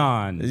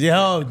Giveon.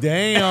 Yo,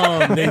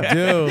 damn, they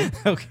do.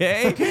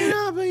 Okay. Can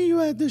I be you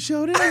at the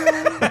show today?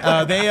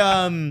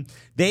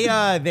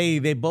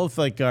 They both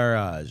like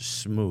are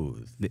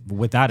smooth.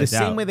 Without a The doubt.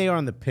 same way they are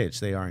on the pitch,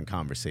 they are in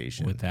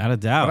conversation. Without a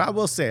doubt. But I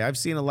will say, I've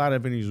seen a lot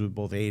of interviews with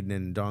both Aidan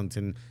and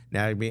Darlington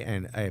Nagbe,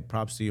 and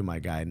props to you, my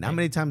guy. How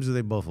many times do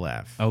they both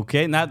laugh?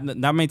 Okay, not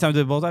many times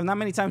do they both have. Not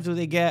many times do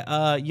they get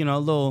a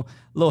little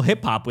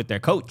hip hop with their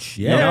coach.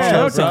 Yeah. Shout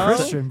out to bro.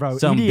 Christian, bro.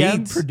 Some EDM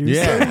beats.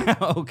 producer. Yeah.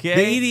 Okay.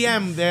 The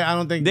EDM, I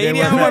don't think The they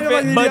EDM were,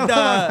 were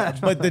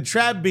fit. but the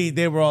trap beat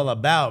they were all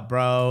about,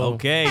 bro.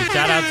 Okay.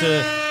 Shout out to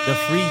the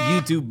free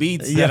YouTube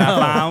beats that I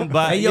found.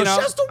 But Hey, yo, you know,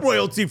 just the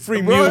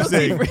royalty-free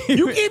royalty-free music.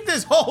 You keep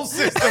this whole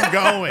system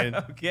going.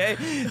 okay.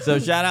 So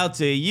shout out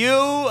to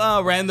you,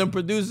 random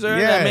producer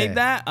that made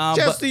that.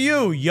 Just to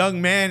you,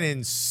 young man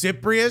in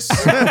Cyprus.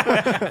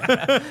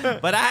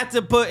 But I had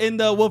to put in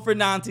the Wilfred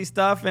Nancy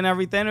stuff and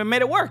everything. It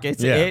made it work.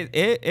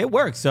 It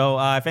works. So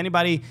if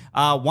anybody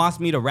wants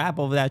me to rap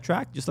over that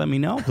track, just let me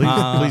know.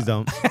 Please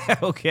don't.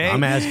 Okay.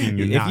 I'm asking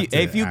you not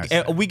to ask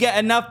if we get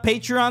enough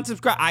Patreon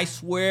subscribe, I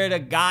swear to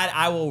God,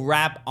 I will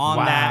rap on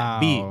that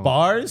beat.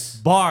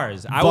 Bars?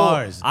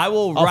 I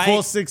will A write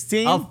full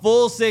 16? A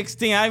full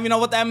 16. I don't even know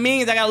what that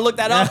means. I gotta look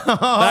that up.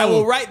 But I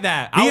will write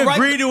that. He I'll write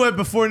agreed to it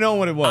before knowing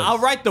what it was. I'll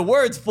write the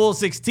words full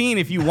 16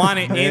 if you want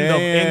it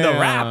in the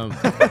rap.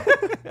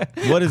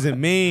 What does it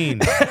mean?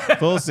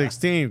 Full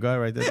 16. Go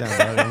ahead, write that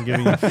down, bro. I'm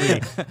giving you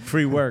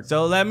free work.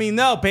 So let me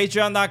know.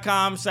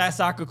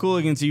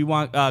 Patreon.com/soccercooligans. You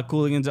want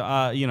Cooligans,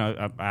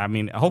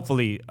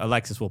 hopefully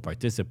Alexis will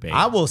participate.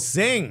 I will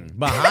sing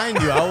behind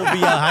you. I will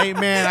be a hype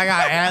man. I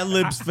got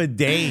ad-libs for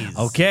days.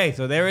 Okay,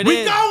 so there it We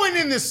is. going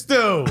in the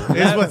stew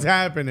is what's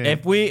happening.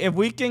 If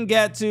we can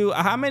get to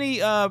how many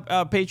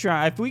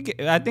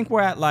Patreon? I think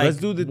we're at like Let's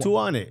do the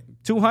 200.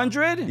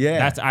 200. Yeah.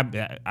 That's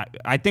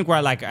I think we're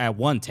at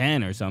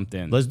 110 or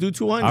something. Let's do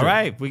 200. All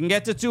right, if we can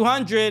get to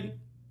 200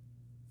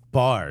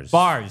 Bars.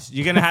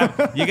 you're gonna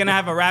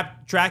have a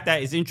rap track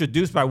that is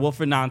introduced by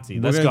Wilfred Nancy.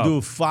 We're Let's going to go.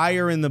 do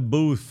fire in the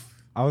booth.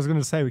 I was going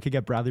to say we could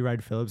get Bradley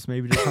Wright Phillips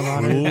maybe to come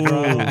on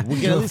it. We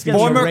can at least get him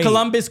to Former rate.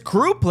 Columbus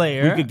Crew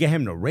player. We could get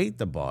him to rate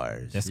the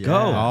bars. Let's go.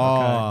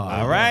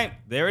 All right,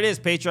 there it is.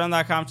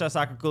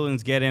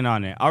 Patreon.com/soccercooligans. Get in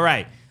on it. All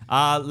right.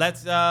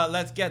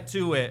 Let's get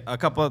to it. A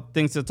couple of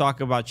things to talk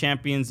about.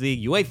 Champions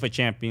League, UEFA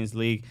Champions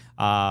League.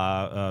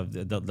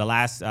 The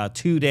last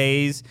 2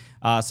 days,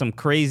 some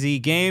crazy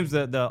games.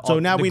 So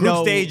now the we group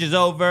know stage is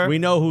over. We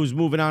know who's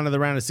moving on to the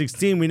round of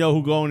 16. We know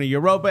who's going to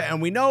Europa, and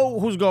we know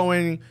who's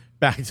going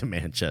back to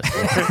Manchester.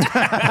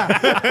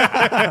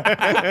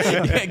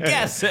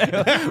 Guess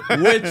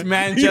which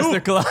Manchester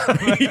club.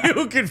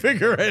 You can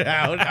figure it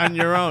out on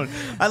your own.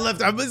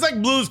 It's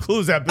like Blue's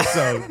Clues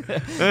episode.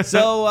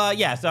 So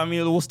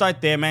we'll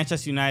start there.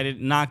 Manchester United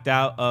knocked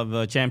out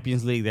of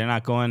Champions League. They're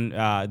not going.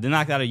 They're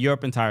knocked out of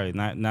Europe entirely.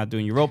 Not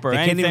doing Europa or They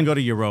anything. can't even go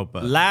to Europa.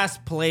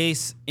 Last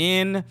place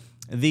in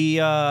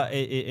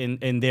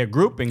in their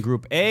group, in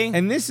Group A.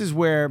 And this is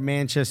where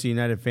Manchester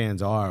United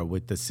fans are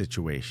with the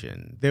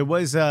situation. There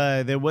was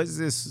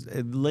this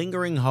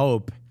lingering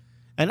hope,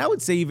 and I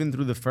would say even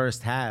through the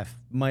first half,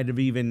 might have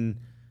even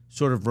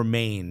sort of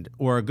remained,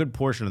 or a good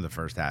portion of the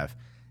first half,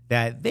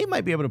 that they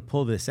might be able to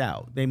pull this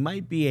out. They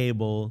might be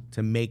able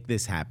to make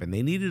this happen.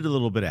 They needed a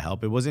little bit of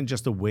help. It wasn't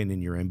just a win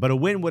and you're in, but a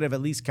win would have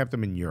at least kept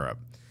them in Europe.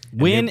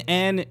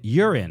 And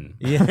urine.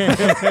 Yeah.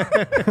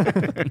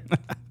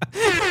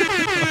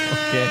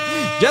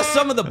 Okay. Just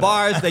some of the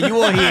bars that you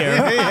will hear.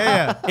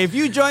 Yeah. If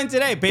you join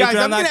today, Patreon.com. Guys,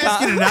 I'm going to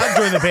ask you to not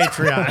join the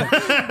Patreon.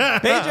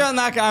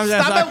 Patreon.com.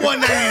 Stop at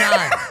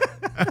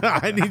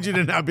 $1.99. I need you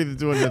to not be the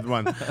 200th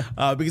one,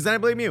 because then I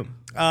blame you.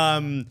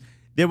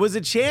 There was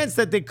a chance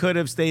that they could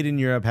have stayed in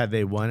Europe had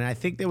they won, and I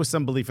think there was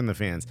some belief in the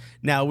fans.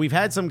 Now, we've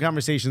had some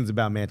conversations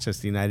about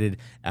Manchester United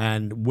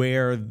and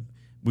where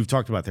we've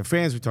talked about their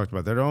fans, we've talked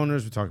about their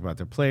owners, we've talked about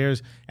their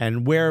players,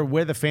 and where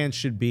the fans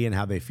should be and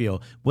how they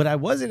feel. What I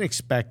wasn't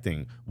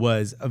expecting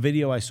was a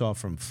video I saw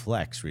from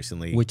Flex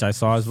recently, which I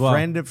saw as well.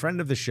 Friend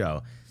of the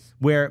show,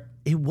 where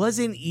it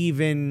wasn't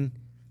even,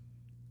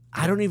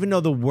 I don't even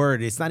know the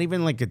word. It's not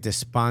even like a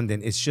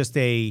despondent. It's just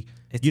you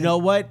know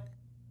what?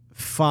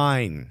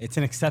 Fine. It's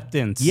an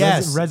acceptance.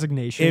 Yes.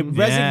 Resignation.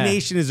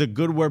 Resignation is a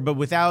good word, but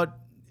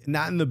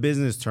not in the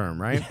business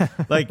term, right?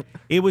 Like,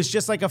 it was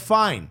just like a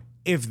fine.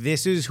 If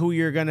this is who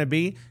you're going to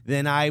be,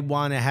 then I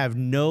want to have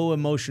no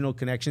emotional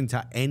connection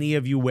to any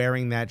of you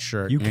wearing that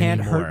shirt. You can't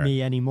hurt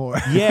me anymore.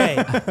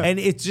 Yeah. And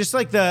it's just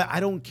like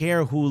I don't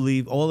care who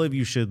leave. All of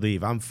you should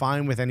leave. I'm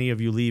fine with any of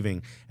you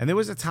leaving. And there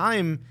was a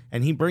time,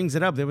 and he brings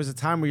it up, there was a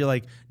time where you're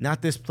like,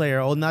 not this player.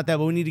 Oh, not that.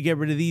 But we need to get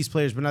rid of these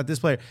players, but not this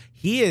player.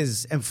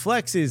 And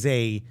Flex is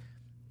a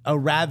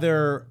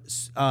rather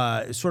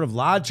sort of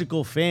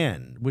logical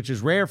fan, which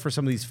is rare for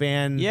some of these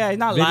fan. Yeah, he's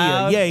not video.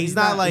 loud. Yeah, he's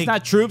not like, he's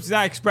not troops. He's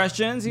not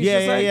expressions. He's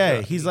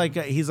He's like,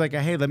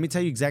 hey, let me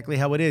tell you exactly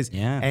how it is.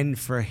 Yeah. And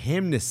for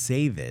him to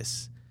say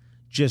this,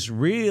 just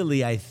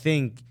really, I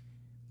think,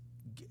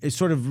 it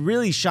sort of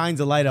really shines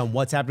a light on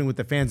what's happening with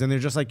the fans, and they're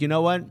just like, you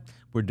know what?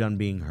 We're done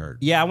being hurt.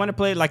 Yeah, I want to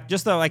play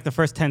the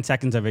first 10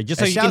 seconds of it, just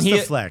so you can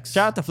hear. Flex.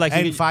 Shout out to Flex.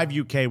 And 5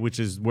 UK, which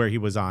is where he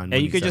was on.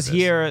 And you could just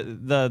hear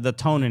the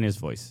tone in his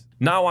voice.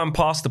 Now I'm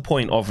past the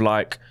point of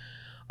like,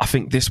 I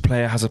think this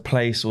player has a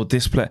place or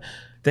this player.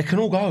 They can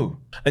all go.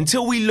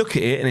 Until we look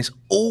at it and it's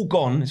all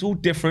gone, it's all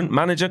different.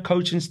 Manager,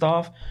 coaching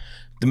staff,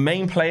 the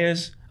main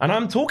players. And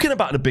I'm talking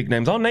about the big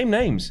names. I'll name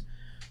names.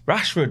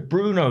 Rashford,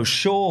 Bruno,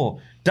 Shaw,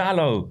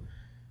 Dalot,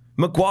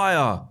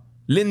 Maguire,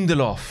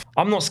 Lindelof.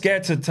 I'm not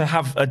scared to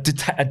have a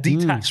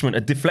detachment,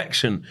 a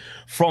deflection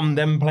from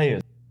them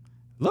players.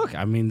 Look,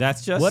 I mean,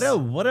 that's just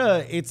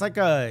it's like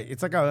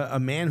a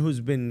man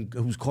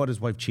who's caught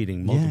his wife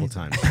cheating multiple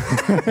times,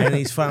 and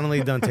he's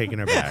finally done taking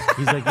her back.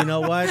 He's like, you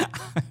know what?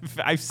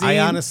 I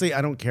honestly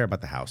don't care about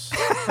the house.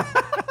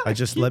 I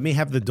just let me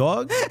have the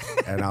dog,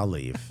 and I'll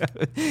leave.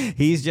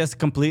 He's just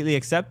completely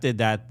accepted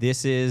that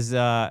this is,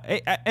 and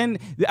I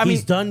mean,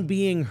 he's done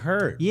being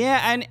hurt.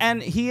 Yeah,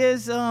 and he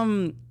is.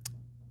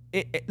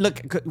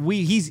 Look,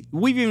 we've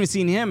even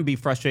seen him be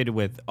frustrated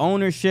with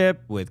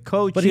ownership, with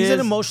coaches. But he's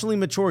an emotionally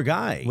mature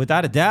guy.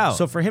 Without a doubt.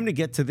 So for him to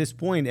get to this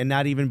point and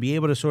not even be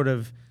able to sort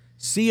of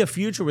see a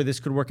future where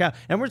this could work out.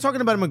 And we're talking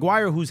about a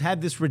Maguire who's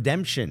had this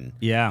redemption.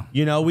 Yeah.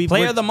 You know,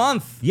 Player of the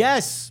month.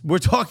 Yes. We're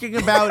talking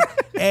about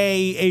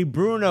a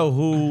Bruno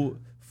who,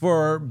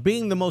 for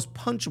being the most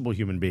punchable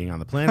human being on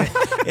the planet,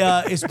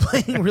 is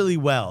playing really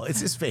well.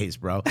 It's his face,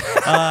 bro.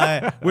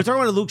 We're talking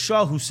about a Luke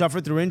Shaw who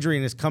suffered through injury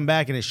and has come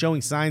back and is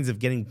showing signs of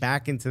getting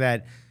back into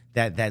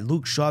that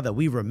Luke Shaw that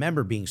we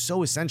remember being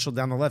so essential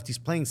down the left. He's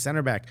playing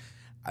center back.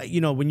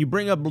 When you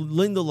bring up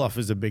Lindelof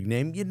as a big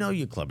name, you know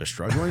your club is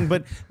struggling,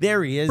 but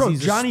there he is. Bro,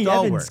 he's Johnny a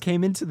stalwart. Evans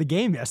came into the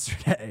game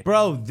yesterday.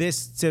 Bro,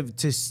 this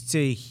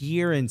to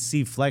hear and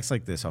see Flex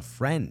like this, a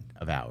friend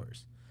of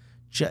ours,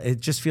 it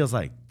just feels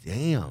like,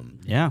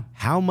 damn. Yeah.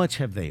 How much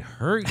have they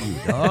hurt you,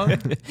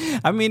 dog?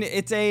 I mean,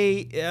 it's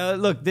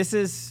look, this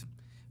is,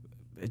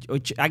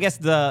 I guess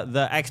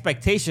the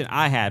expectation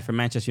I had for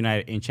Manchester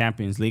United in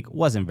Champions League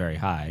wasn't very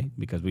high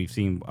because we've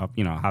seen,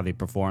 how they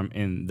perform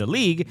in the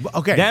league.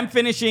 Okay. Them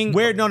finishing.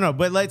 But look,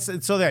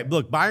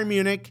 Bayern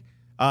Munich,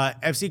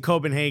 FC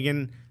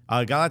Copenhagen,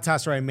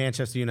 Galatasaray,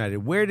 Manchester United.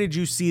 Where did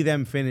you see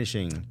them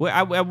finishing?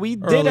 Well, we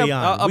did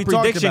a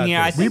prediction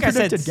here. We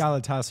predicted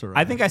Galatasaray.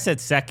 I think I said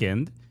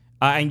second.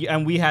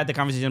 And we had the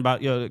conversation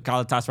about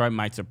Galatasaray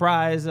might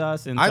surprise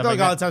us. And I thought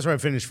Galatasaray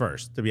would finish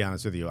first, to be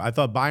honest with you. I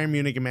thought Bayern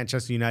Munich and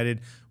Manchester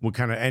United would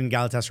and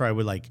Galatasaray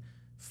would like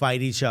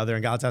fight each other,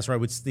 and Galatasaray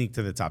would sneak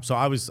to the top. So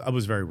I was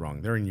very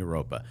wrong. They're in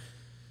Europa.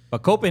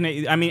 But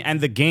Copenhagen, I mean,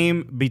 and the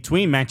game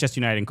between Manchester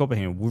United and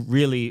Copenhagen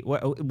really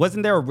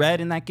wasn't there a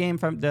red in that game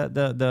from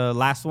the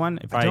last one?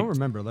 I don't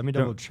remember. Let me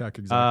double check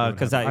exactly.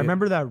 Because I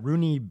remember that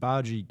Rooney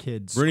Baji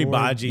kid. Rooney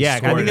Baji, yeah,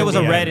 I think there was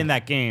a red in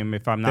that game.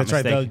 If I'm not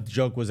mistaken. That's right. The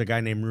joke was a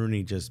guy named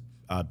Rooney just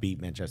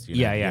beat Manchester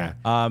United.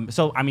 Yeah.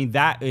 So I mean,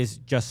 that is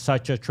just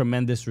such a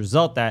tremendous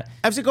result that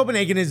FC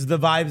Copenhagen is the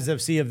vibes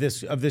FC of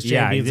this Champions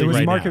League. It was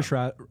right Marcus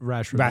now.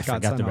 Rashford that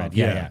got the sent red. off.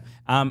 Yeah.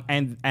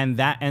 And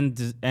that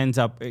ends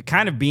up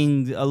kind of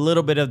being a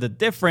little bit of the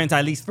difference,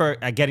 at least for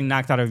getting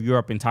knocked out of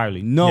Europe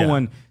entirely. No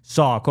one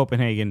saw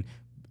Copenhagen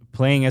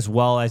playing as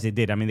well as they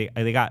did. I mean,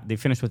 they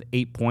finished with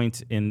 8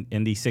 points in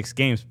these 6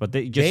 games, but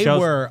they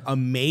were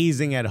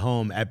amazing at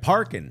home at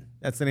Parken.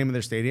 That's the name of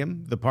their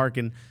stadium, the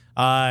Parken.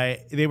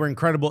 They were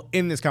incredible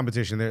in this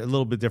competition. They're a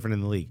little bit different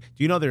in the league.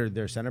 Do you know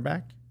their center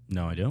back?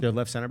 No, I don't. Their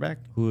left center back?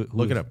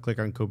 Look it up. Click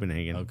on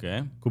Copenhagen.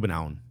 Okay.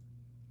 Copenhagen.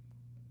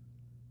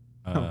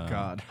 Oh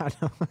God, I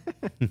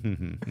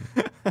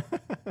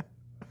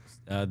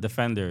know.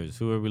 Defenders.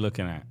 Who are we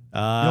looking at?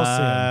 You'll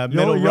see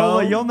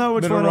him. You'll know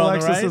which one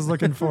Alexis is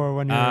looking for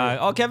when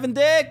you're. Kevin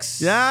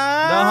Dix.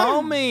 Yeah, the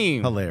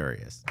homie.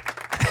 Hilarious.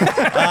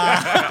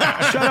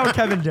 Shout out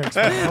Kevin Dix.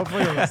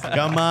 Hopefully you're listening.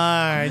 Come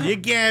on, you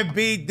can't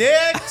beat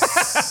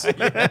Dix.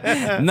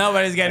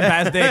 Nobody's getting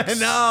past Dix.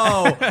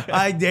 No,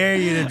 I dare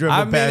you to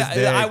dribble past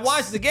Dix. I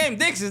watched the game.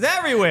 Dix is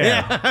everywhere.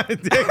 Yeah,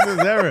 Dix is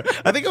everywhere.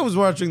 I think I was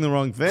watching the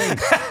wrong thing.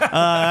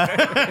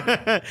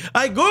 I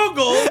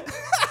Googled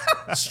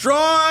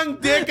strong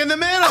dick in the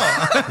middle.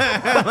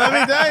 Let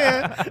me tell you.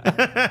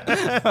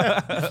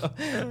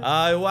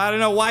 I don't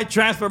know why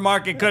Transfer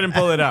Market couldn't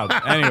pull it up.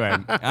 Anyway,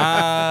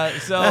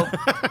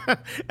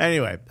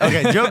 Anyway,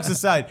 okay, jokes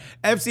aside,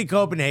 FC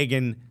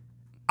Copenhagen,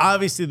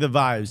 obviously the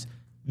vibes.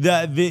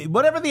 The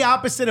whatever the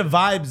opposite of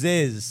vibes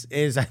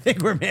is I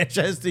think where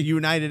Manchester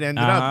United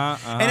ended up.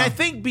 And I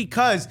think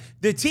because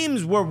the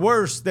teams were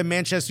worse than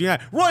Manchester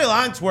United. Royal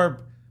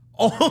Antwerp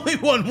only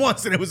won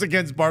once, and it was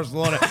against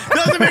Barcelona.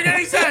 Doesn't make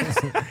any sense.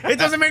 It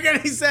doesn't make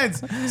any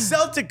sense.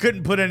 Celtic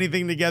couldn't put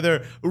anything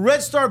together.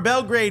 Red Star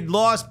Belgrade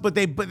lost, but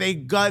they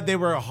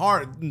were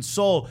heart and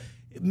soul.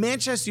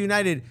 Manchester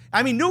United,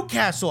 I mean,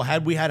 Newcastle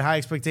we had high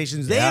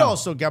expectations. They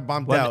also got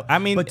bumped out. I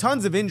mean, but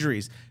tons of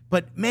injuries.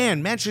 But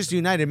man, Manchester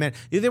United, man,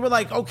 they were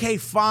like, okay,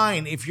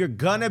 fine. If you're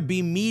gonna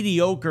be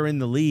mediocre in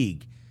the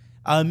league,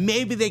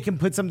 maybe they can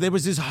put some. There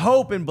was this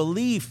hope and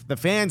belief the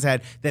fans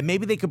had that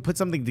maybe they could put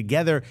something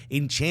together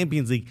in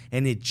Champions League,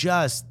 and it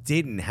just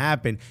didn't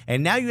happen.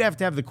 And now you have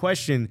to have the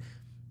question: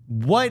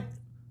 what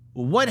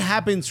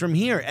happens from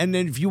here? And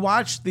then if you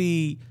watch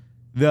the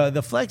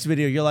Flex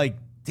video, you're like,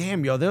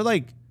 damn, yo, they're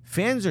like.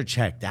 Fans are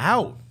checked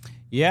out.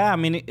 Yeah, I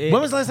mean, when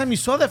was the last time you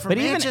saw that from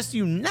Manchester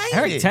United?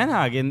 Erik Ten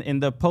Hag in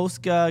the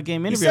post game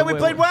interview, he said we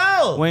played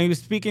well when he was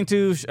speaking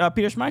to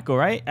Peter Schmeichel,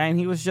 right? And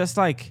he was just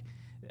like,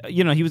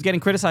 he was getting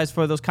criticized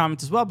for those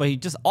comments as well, but he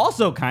just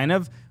also kind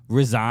of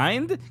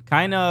resigned,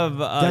 kind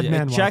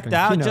of checked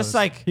out, just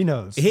like he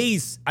knows.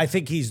 I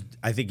think he's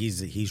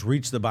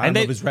reached the bottom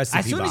of his recipe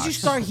box. As soon as you box.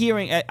 start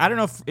hearing, I don't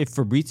know if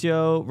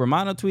Fabrizio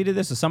Romano tweeted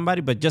this or somebody,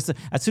 but just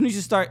as soon as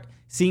you start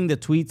seeing the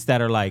tweets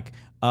that are like.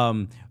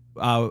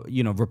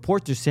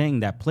 Reports are saying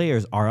that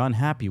players are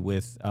unhappy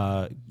with,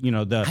 the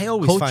I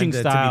always coaching find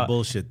that style. to be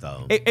bullshit,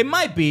 though. It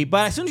might be,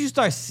 but as soon as you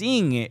start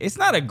seeing it, it's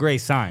not a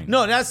great sign.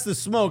 No, that's the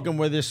smoke, and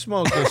where there's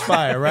smoke, there's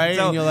fire, right?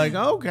 So, and you're like,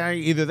 okay,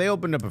 either they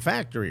opened up a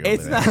factory.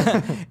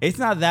 It's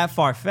not that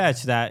far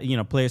fetched that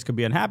players could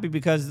be unhappy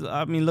because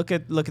I mean, look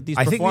at these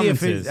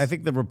performances. I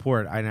think the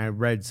report, and I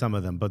read some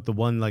of them, but the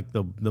one like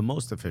the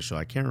most official,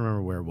 I can't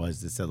remember where it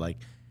was. That said like.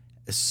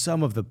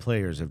 Some of the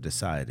players have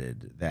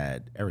decided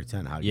that Erik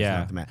Ten Hag is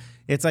not the man.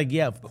 It's like,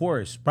 yeah, of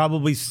course.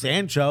 Probably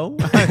Sancho.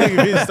 I think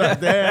if you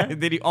start there.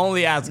 Did he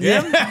only ask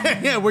him?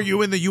 Yeah, were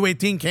you in the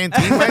U18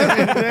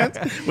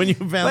 canteen when you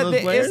found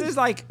those players? This is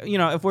like,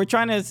 if we're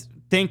trying to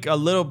think a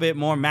little bit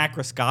more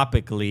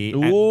macroscopically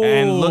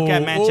and look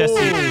at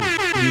Manchester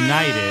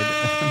United.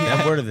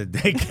 That word of the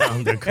day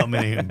calendar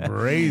coming in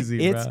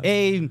crazy, It's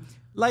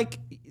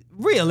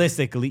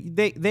realistically,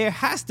 there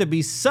has to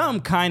be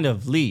some kind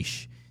of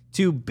leash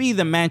to be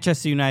the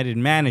Manchester United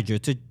manager,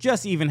 to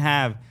just even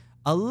have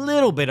a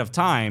little bit of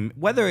time,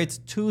 whether it's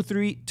 2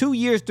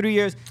 years, 3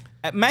 years.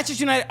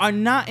 Manchester United are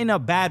not in a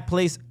bad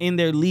place in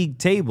their league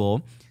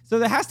table. So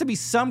there has to be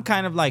some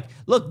kind of like,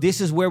 look,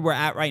 this is where we're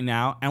at right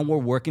now, and we're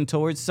working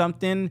towards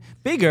something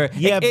bigger.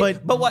 Yeah,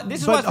 but what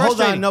this is what's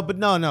frustrating.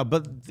 Hold on,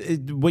 but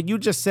what you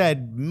just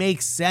said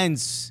makes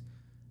sense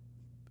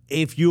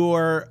if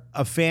you're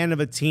a fan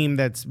of a team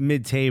that's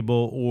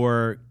mid-table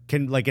or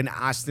can like an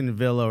Aston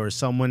Villa or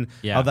someone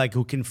of like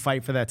who can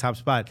fight for that top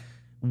spot.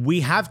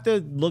 We have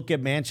to look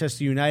at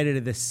Manchester United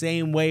in the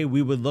same way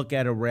we would look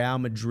at a Real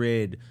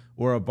Madrid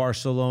or a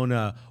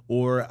Barcelona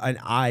or an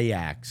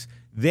Ajax.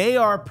 They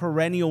are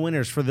perennial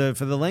winners for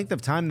the length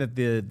of time that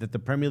the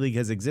Premier League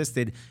has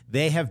existed.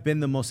 They have been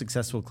the most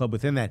successful club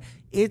within that.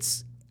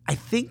 I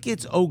think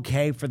it's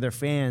okay for their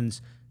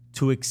fans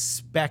to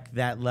expect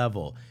that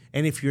level.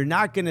 And if you're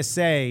not going to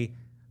say,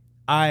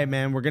 all right,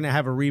 man, we're going to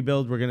have a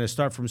rebuild, we're going to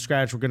start from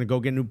scratch, we're going to go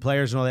get new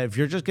players and all that, if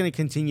you're just going to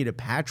continue to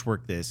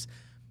patchwork this,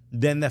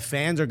 then the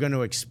fans are going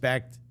to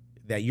expect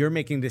that you're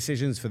making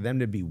decisions for them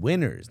to be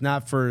winners,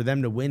 not for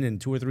them to win in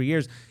 2 or 3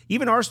 years.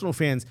 Even Arsenal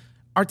fans,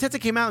 Arteta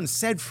came out and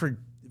said for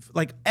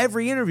like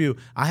every interview,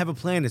 I have a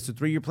plan. It's a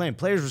 3-year plan.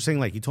 Players were saying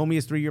like, he told me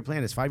his 3-year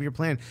plan, his 5-year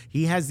plan.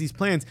 He has these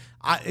plans.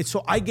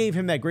 So I gave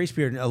him that grace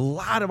period. And a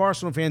lot of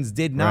Arsenal fans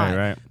did not.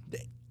 Right.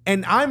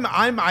 And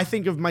I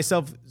think of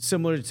myself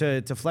similar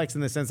to Flex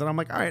in the sense that I'm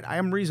like, all right, I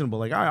am reasonable.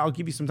 Like, all right, I'll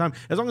give you some time.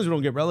 As long as we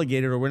don't get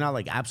relegated or we're not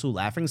like absolute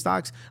laughing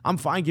stocks, I'm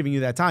fine giving you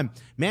that time.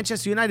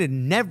 Manchester United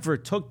never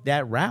took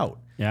that route.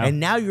 Yeah.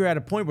 And now you're at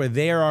a point where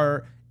they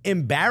are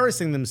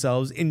embarrassing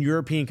themselves in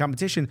European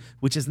competition,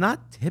 which is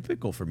not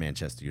typical for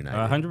Manchester United.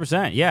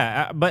 100%.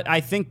 Yeah. But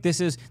I think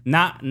this is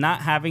not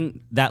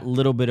having that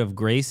little bit of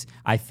grace,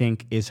 I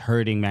think, is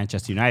hurting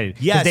Manchester United.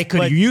 Yes, they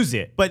could use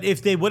it. But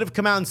if they would have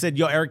come out and said,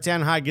 yo, Erik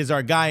ten Hag is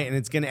our guy, and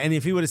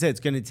if he would have said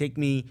it's gonna take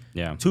me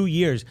 2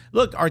 years.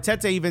 Look,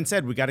 Arteta even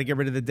said we got to get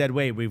rid of the dead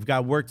weight. We've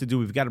got work to do.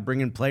 We've got to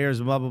bring in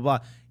players, blah, blah, blah.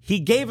 He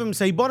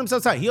bought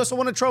himself time. He also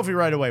won a trophy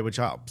right away, which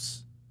helps.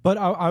 But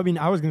I mean,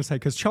 I was going to say,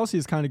 because Chelsea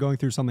is kind of going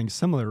through something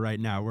similar right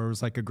now, where it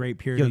was like a great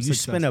period of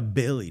success. Spent $1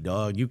 billion,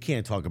 dog. You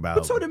can't talk about.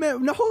 But so did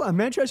hold on,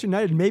 Manchester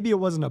United. Maybe it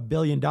wasn't $1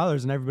 billion,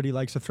 and everybody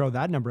likes to throw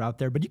that number out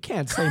there. But you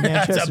can't say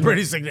Manchester. That's a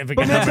pretty significant.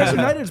 But Manchester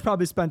United has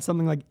probably spent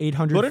something like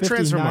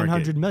 850,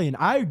 900 million.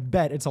 I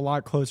bet it's a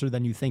lot closer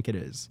than you think it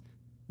is.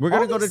 We're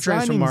gonna go to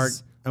Transfer Mark,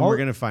 and we're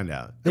gonna find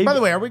out. And by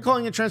the way, are we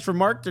calling it Transfer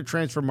Mark or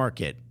Transfer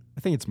Market?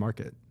 I think it's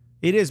Market.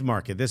 It is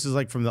Market. This is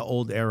like from the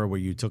old era where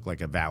you took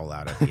like a vowel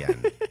out at the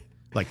end.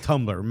 Like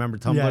Tumblr. Remember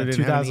Tumblr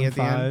didn't have any at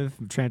the end?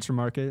 2005 Transfer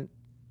Market.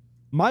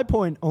 My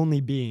point only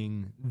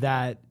being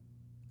that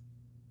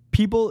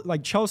people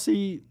like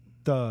Chelsea,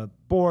 the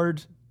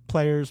board,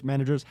 players,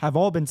 managers have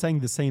all been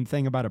saying the same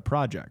thing about a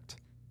project.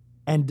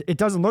 And it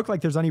doesn't look like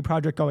there's any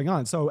project going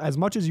on. So as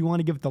much as you want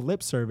to give the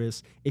lip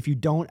service, if you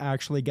don't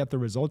actually get the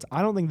results,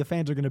 I don't think the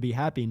fans are going to be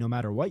happy no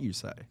matter what you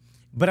say.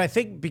 But I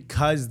think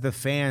because the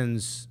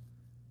fans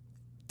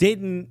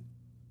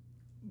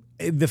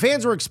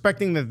were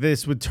expecting that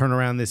this would turn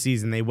around this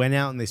season. They went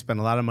out and they spent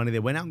a lot of money. They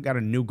went out and got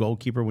a new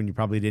goalkeeper when you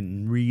probably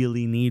didn't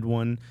really need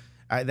one.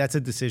 That's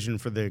a decision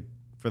for the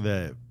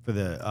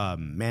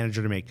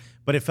manager to make.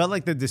 But it felt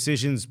like the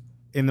decisions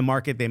in the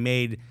market they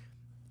made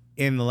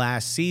in the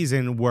last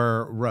season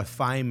were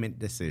refinement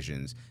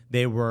decisions.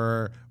 They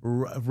were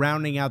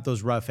rounding out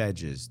those rough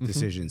edges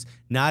decisions,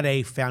 not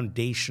a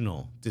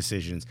foundational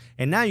decisions.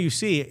 And now you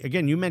see,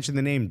 again, you mentioned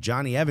the name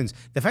Johnny Evans.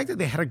 The fact that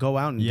they had to go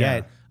out and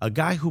get a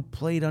guy who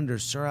played under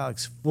Sir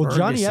Alex Ferguson. Well,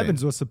 Johnny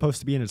Evans was supposed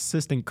to be an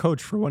assistant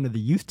coach for one of the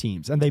youth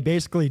teams, and they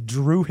basically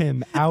drew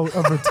him out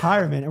of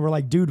retirement and were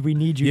like, dude, we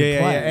need you to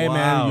play. Hey,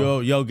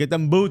 man, yo, get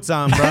them boots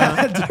on,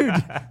 bro. Dude,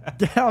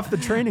 get off the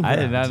training ground.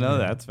 I did not know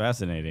that. That's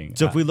fascinating.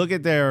 So if we look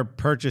at their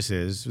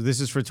purchases,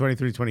 this is for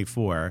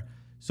 23-24.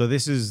 So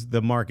this is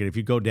the market. If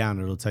you go down,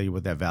 it'll tell you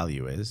what that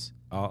value is.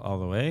 All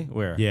the way?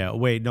 Where? Yeah.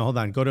 Wait. No. Hold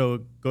on. Go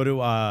to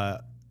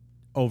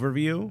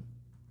overview,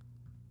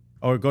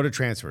 or go to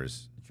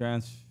transfers.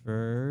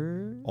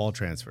 Transfer. All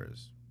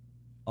transfers.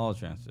 All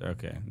transfer.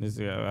 Okay.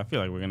 I feel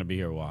like we're gonna be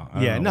here a while.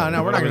 We're not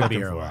gonna be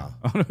here a while.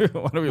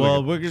 What are we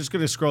we're just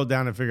gonna scroll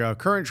down and figure out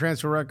current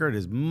transfer record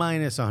is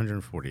minus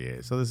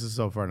 148. So this is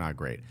so far not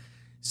great.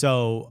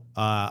 So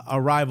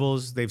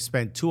arrivals, they've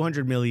spent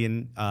 $200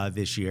 million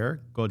this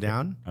year. Go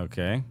down.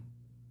 Okay.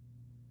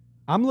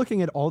 I'm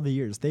looking at all the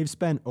years. They've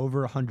spent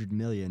over $100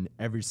 million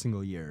every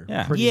single year.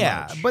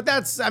 Yeah. Much. But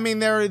that's, I mean,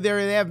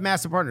 they have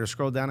massive partners.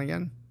 Scroll down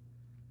again.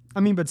 I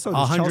mean, but so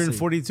does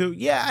 142.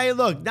 Chelsea. Yeah, hey,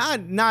 look,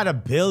 not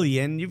 $1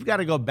 billion. You've got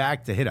to go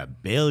back to hit $1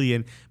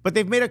 billion. But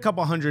they've made a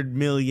couple $100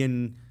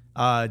 million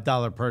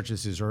dollar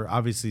purchases, or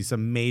obviously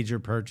some major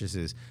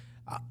purchases.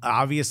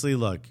 Obviously,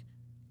 look,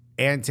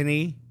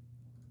 Anthony,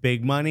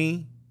 big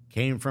money,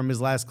 came from his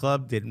last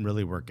club, didn't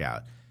really work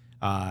out.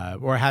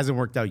 Or hasn't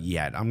worked out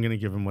yet. I'm going to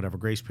give him whatever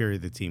grace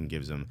period the team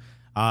gives him.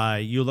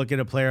 You look at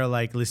a player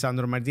like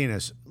Lisandro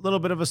Martinez, a little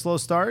bit of a slow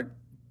start,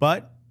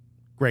 but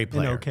great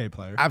player. An okay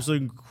player.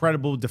 Absolutely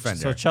incredible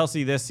defender. So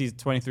Chelsea this season,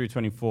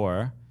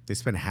 23-24. They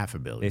spent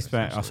 $500 million. They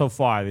spent so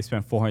far. They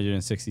spent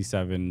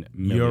 467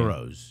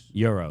 million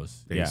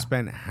euros. They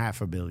spent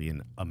 $500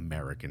 million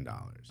American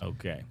dollars.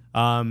 Okay.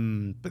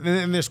 But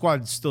then their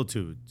squad's still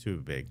too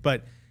big.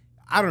 But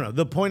I don't know.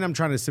 The point I'm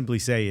trying to simply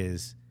say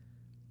is,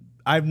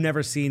 I've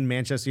never seen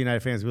Manchester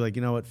United fans be like,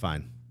 you know what,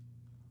 fine.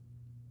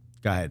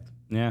 Go ahead.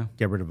 Yeah.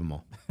 Get rid of them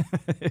all.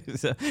 Can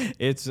you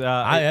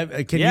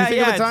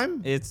think of a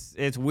time?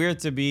 It's weird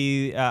to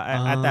be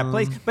at that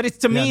place, but it's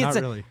to me, it's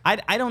really.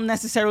 I don't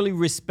necessarily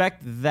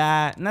respect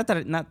that. Not that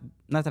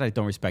I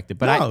don't respect it,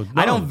 but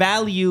I don't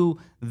value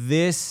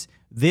this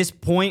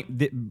point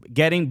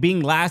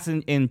being last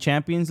in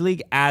Champions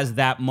League as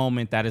that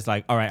moment that is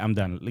like, all right, I'm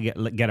done.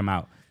 Get them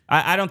out.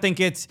 I don't think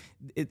it's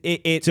to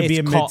be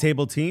a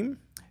mid-table team.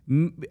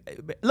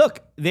 Look,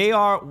 they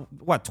are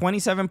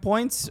 27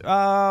 points sitting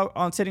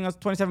on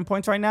 27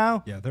 points right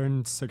now. Yeah, they're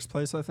in 6th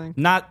place, I think.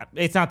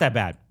 It's not that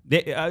bad.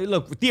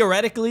 Look,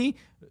 theoretically,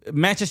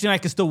 Manchester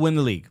United can still win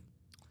the league.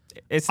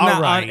 It's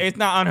not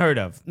unheard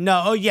of.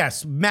 No, oh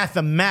yes,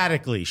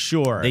 mathematically,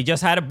 sure. They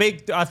just had a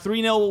big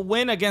 3-0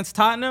 win against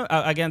Tottenham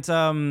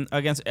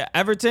against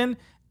Everton.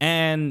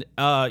 and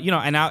who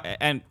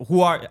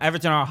are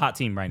Everton are a hot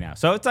team right now.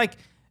 So it's like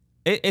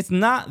it's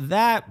not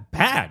that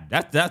bad.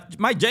 That's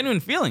my genuine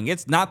feeling.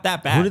 It's not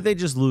that bad. Who did they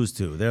just lose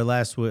to? Their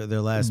last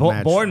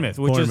match. Bournemouth,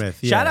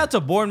 Yeah. Shout out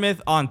to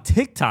Bournemouth on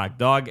TikTok,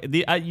 dog.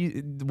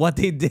 What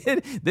they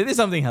did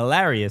something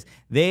hilarious.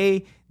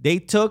 They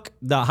took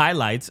the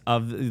highlights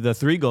of the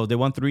 3 goals. They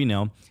won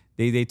 3-0.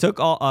 They took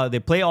all they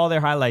play all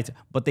their highlights,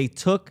 but they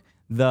took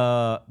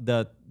the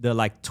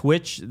like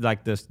Twitch,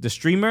 like the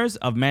streamers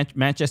of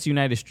Manchester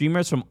United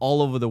streamers from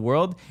all over the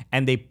world,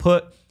 and they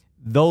put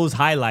those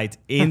highlights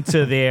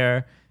into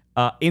their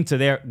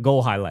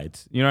goal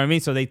highlights. You know what I mean?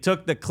 So they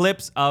took the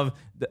clips of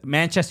the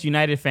Manchester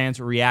United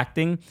fans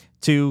reacting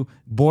to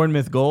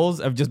Bournemouth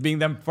goals of just being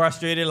them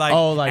frustrated,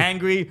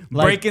 angry,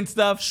 breaking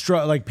stuff,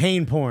 like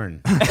pain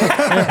porn. Bro,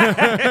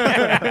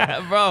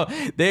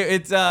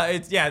 it's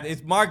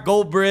Mark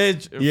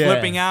Goldbridge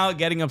flipping out,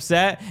 getting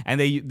upset, and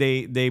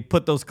they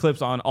put those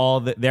clips on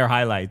all their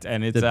highlights,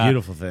 and it's a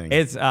beautiful thing.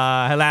 It's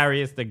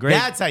hilarious.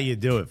 That's how you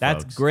do it,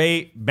 That's folks.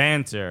 great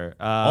banter.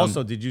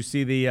 Also, did you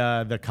see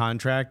the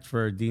contract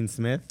for Dean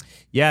Smith?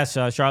 Yes,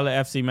 Charlotte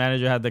FC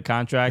manager had the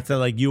contract.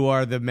 So you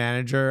are the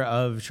manager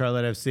of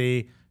Charlotte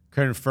FC.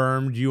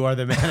 Confirmed, you are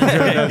the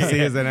manager of FC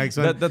is the next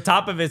one. The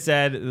top of it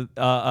said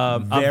a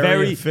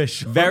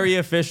very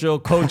official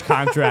coach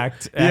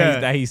contract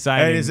that he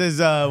signed. And it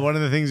says one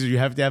of the things is you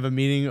have to have a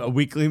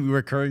weekly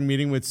recurring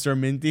meeting with Sir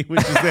Minty,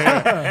 which is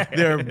their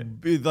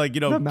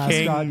the mascot.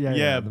 king,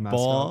 the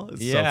ball.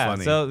 mascot. It's so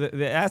funny. So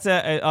that's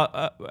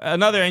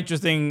another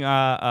interesting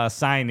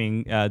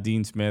signing,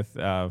 Dean Smith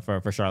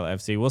for Charlotte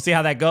FC. We'll see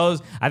how that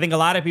goes. I think a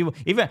lot of people,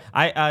 even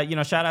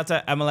shout out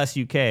to MLS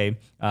UK,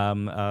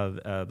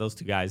 those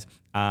two guys.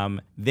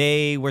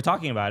 They were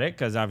talking about it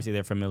because obviously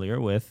they're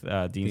familiar with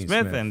Dean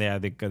Smith, and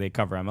they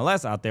cover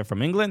MLS out there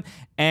from England.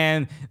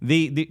 And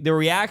the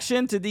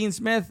reaction to Dean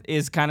Smith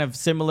is kind of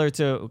similar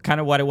to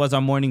kind of what it was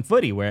on Morning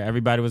Footy, where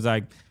everybody was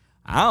like,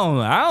 I don't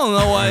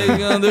know what he's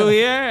gonna do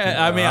here.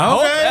 I mean,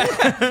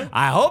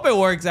 I hope it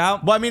works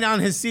out. Well, I mean, on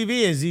his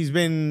CV he's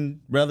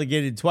been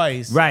relegated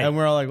twice, right? And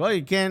we're all like, well,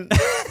 you can't.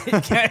 You're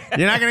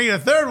not going to get a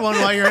third one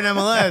while you're in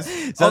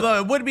MLS. Although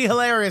it would be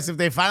hilarious if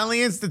they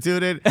finally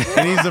institute it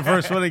and he's the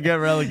first one to get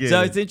relegated.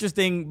 So it's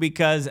interesting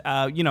because,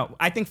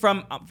 I think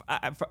from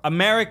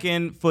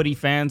American footy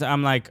fans,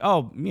 I'm like,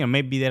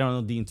 maybe they don't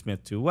know Dean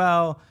Smith too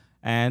well.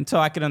 And so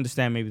I could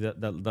understand maybe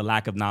the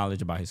lack of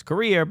knowledge about his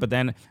career. But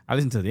then I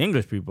listen to the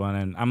English people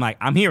and I'm like,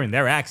 I'm hearing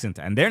their accent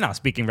and they're not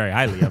speaking very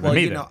highly of him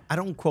either. I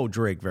don't quote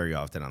Drake very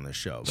often on this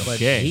show, but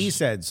he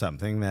said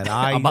something that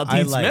I about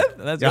Dean like. Smith?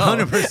 Let's go.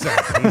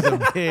 100%. He's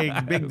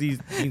a big Dean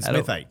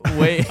Smithite.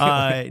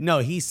 Wait. No,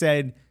 he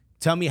said,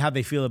 tell me how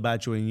they feel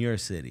about you in your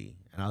city.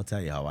 And I'll tell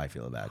you how I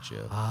feel about you.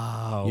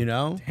 Oh, you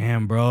know?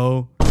 Damn,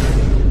 bro.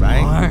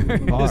 Right?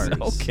 Bars.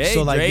 Okay,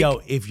 so Drake.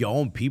 if your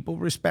own people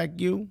respect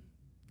you,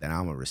 then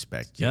I'm going to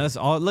respect you.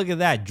 Look at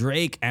that.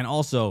 Drake and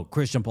also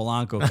Christian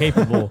Polanco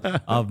capable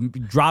of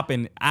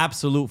dropping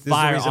absolute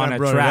fire on a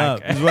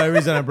track. This is the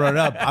reason I brought it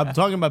up. I'm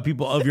talking about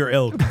people of your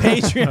ilk.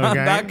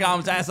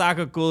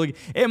 Patreon.com/soccercoolie.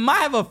 It might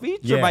have a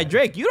feature by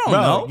Drake. You don't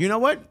know. You know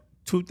what?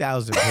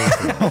 2,000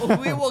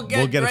 Patreons. We will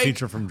get a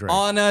feature from Drake.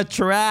 On a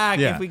track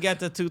if we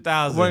get to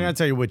 2,000. We're going to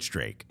tell you which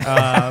Drake.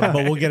 But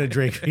we'll get a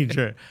Drake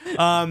feature.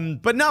 Part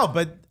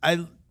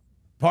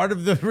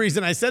of the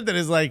reason I said that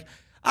is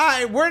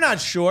we're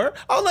not sure.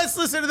 Oh, let's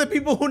listen to the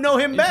people who know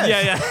him best.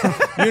 Yeah.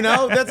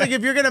 That's like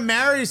if you're going to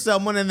marry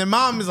someone and their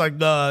mom is like,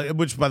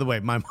 which, by the way,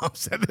 my mom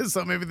said this,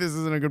 so maybe this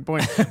isn't a good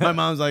point. My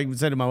mom's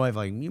said to my wife,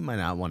 you might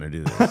not want to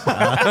do this.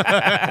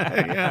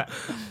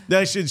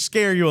 That should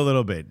scare you a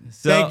little bit.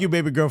 Thank you,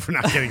 baby girl, for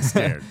not getting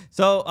scared.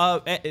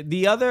 So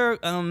the other...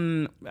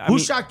 who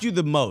shocked you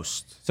the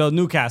most? So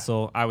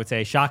Newcastle, I would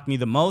say, shocked me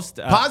the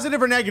most.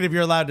 Positive or negative,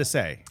 you're allowed to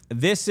say.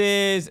 This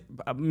is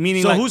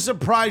meaning. So who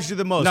surprised you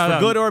the most, for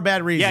good or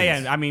bad reasons?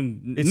 Yeah. I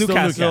mean, It's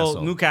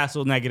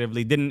Newcastle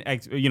negatively didn't.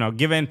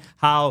 Given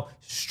how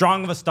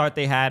strong of a start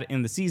they had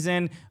in the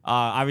season,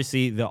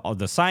 obviously the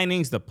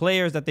signings, the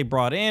players that they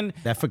brought in.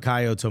 That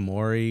Fikayo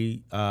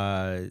Tomori,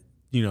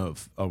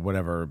 or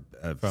whatever,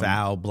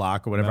 foul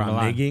block or whatever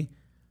on Miggy.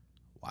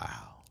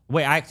 Wow.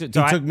 Wait, he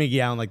took Miggy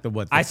out in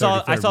the I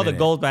saw the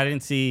goals, but I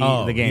didn't see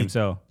the game.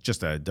 So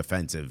just a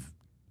defensive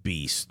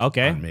beast.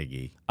 Okay. On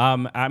Miggy.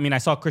 I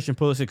saw Christian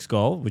Pulisic's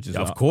goal, which is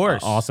of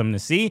course awesome to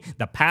see.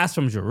 The pass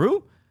from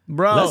Giroud,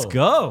 bro. Let's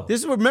go.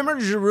 Remember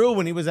Giroud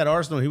when he was at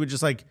Arsenal? He would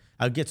just I'd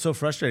get so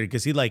frustrated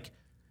because he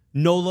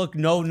no look,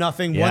 no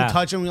nothing, one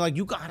touch, and we're like,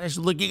 you gotta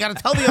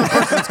tell the other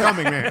person it's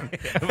coming, man.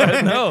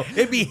 No,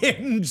 it'd be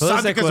hitting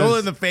Santi Cazorla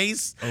in the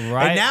face,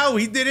 right? And now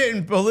he did it,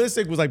 and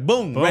Pulisic was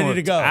boom, ready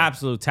to go.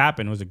 Absolute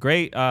tapping. It was a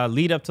great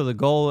lead up to the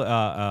goal.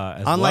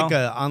 As on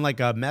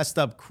a messed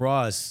up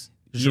cross.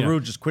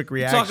 Giroud, just quick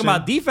reaction. Talking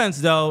about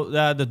defense, though,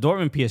 the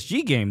Dortmund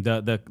PSG game,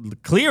 the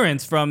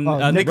clearance from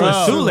Nicolas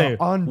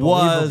Sule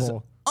was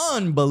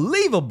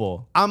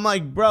unbelievable. I'm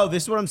like, bro,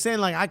 this is what I'm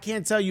saying. I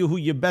can't tell you who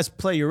your best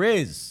player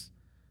is,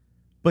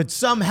 But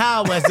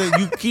somehow,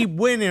 you keep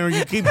winning or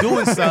you keep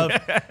doing stuff,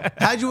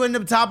 how'd you end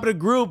up top of the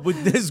group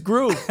with this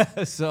group?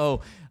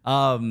 So,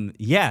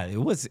 it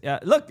was.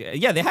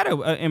 They had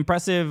an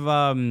impressive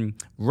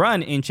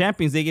run in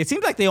Champions League. It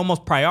seems like they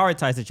almost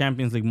prioritized the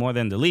Champions League more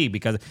than the league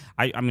because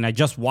I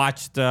just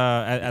watched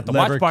at the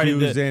watch party.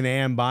 Leverkusen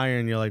and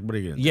Bayern. You're like, what are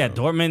you gonna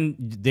do?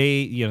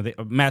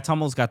 Dortmund. Matt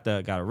Hummels got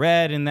a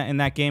red in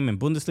that game in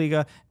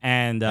Bundesliga,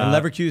 and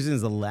Leverkusen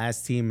is the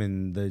last team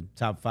in the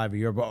top 5 of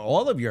Europe, or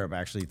all of Europe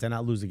actually, to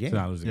not lose a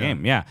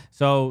game. Yeah.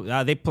 So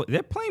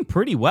they're playing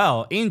pretty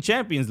well in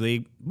Champions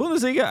League.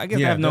 Bundesliga, I guess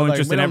I have no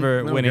interest in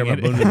ever winning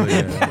it.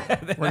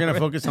 We're going to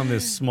focus on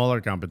this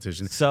smaller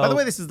competition. So, by the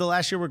way, this is the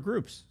last year with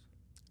groups.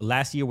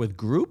 Last year with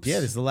groups? Yeah,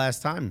 this is the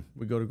last time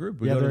we go to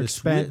group. We go they're to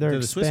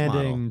expanding Swiss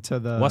to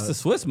the. What's the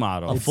Swiss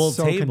model? A full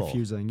so table.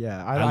 Confusing.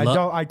 Yeah,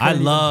 I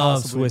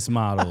love Swiss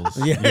models.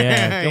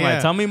 Come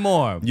on, tell me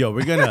more. Yo,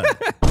 we're gonna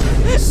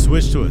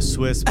switch to a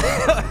Swiss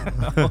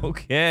model.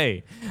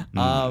 Okay.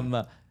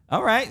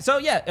 All right. So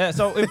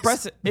so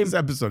impressive. This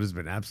episode has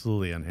been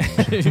absolutely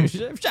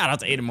unhinged. Shout out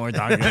to Aidan Moore.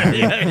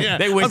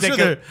 They wish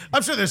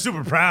I'm sure they're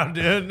super proud,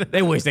 dude.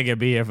 They wish they could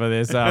be here for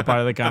this part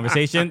of the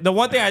conversation. The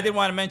one thing I did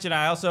want to mention,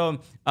 I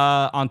also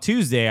on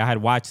Tuesday I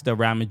had watched the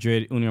Real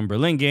Madrid Union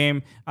Berlin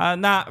game.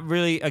 Not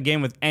really a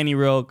game with any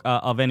real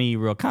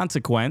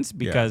consequence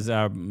because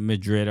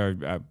Madrid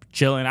are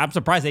chilling. I'm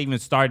surprised they even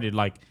started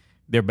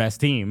their best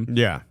team.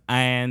 Yeah.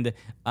 And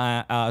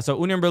so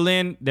Union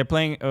Berlin, they're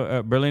playing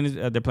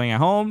they're playing at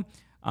home.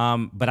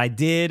 But I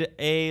did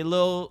a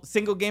little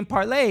single game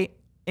parlay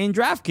in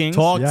DraftKings.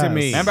 Talk to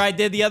me. Remember, I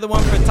did the other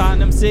one for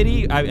Tottenham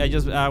City. I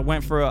just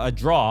went for a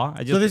draw.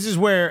 So this is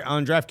where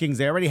on DraftKings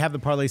they already have the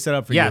parlay set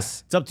up for you.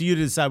 Yes. It's up to you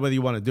to decide whether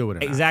you want to do it or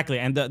not. Exactly.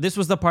 And this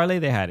was the parlay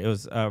they had. It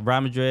was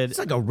Real Madrid. It's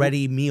like a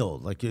ready meal.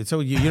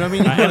 So you know what I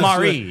mean?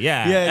 MRE,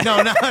 yeah. Yeah,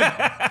 no.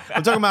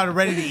 I'm talking about a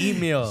ready-to-eat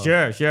meal.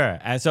 Sure.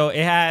 And so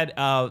it had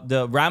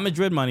the Real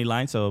Madrid money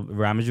line, so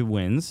Real Madrid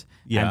wins.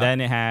 Yeah. And then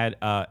it had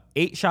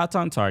 8 shots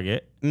on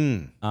target.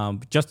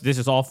 This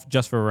is all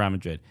just for Real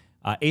Madrid.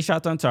 8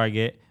 shots on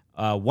target.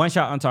 1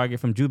 shot on target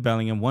from Jude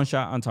Bellingham, 1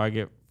 shot on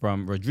target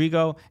from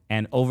Rodrigo,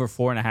 and over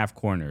 4.5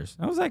 corners.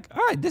 I was like,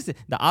 all right,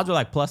 the odds were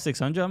like plus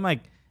 600. I'm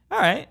like, all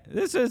right,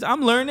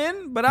 I'm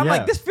learning, but I'm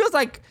like, this feels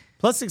like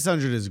plus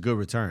 600 is a good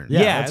return.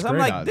 Yeah, so I'm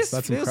like, this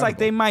feels incredible. Like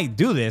they might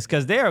do this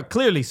because they are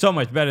clearly so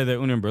much better than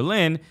Union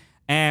Berlin.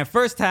 And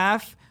first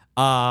half,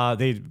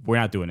 they were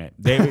not doing it.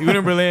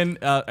 Union Berlin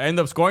ended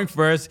up scoring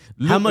first.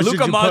 How much Luka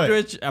did you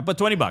Modric put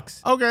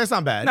 $20. Okay, that's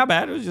not bad. Not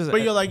bad. It was just.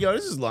 But you're like, yo,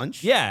 this is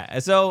lunch. Yeah.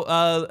 So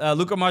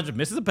Luka Modric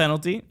misses a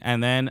penalty,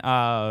 and then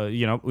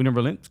Union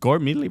Berlin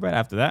scored immediately right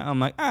after that. I'm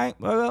like, all right,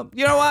 well,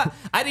 you know what?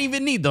 I didn't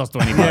even need those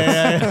 $20.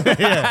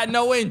 I had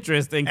no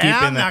interest in keeping.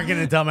 And I'm not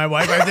gonna tell my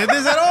wife I did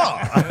this at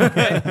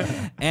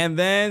all. And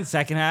then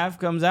second half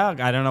comes out.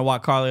 I don't know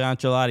what Carlo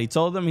Ancelotti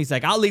told him. He's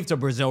like, I'll leave to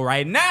Brazil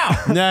right now.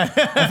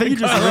 I think he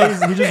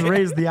just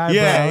raised the eyebrow.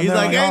 Yeah, he's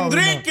like,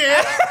 Enrique.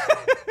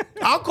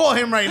 I'll call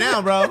him right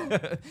now, bro.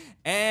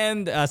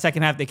 And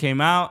second half, they came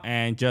out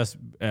and just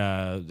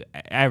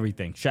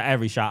everything,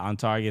 every shot on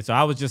target. So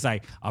I was just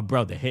like, oh,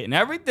 bro, they're hitting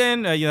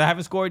everything. They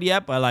haven't scored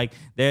yet, but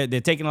they're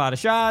taking a lot of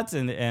shots.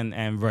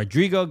 And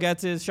Rodrigo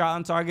gets his shot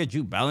on target.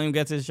 Jude Bellingham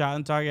gets his shot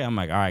on target. I'm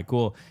like, all right,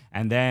 cool.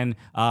 And then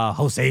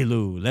Jose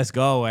Lu, let's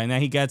go. And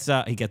then he gets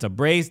a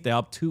brace. They're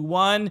up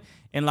 2-1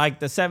 in the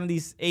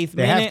 78th minute.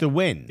 They have to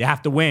win. They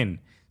have to win.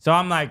 So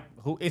I'm like,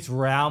 it's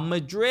Real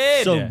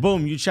Madrid. So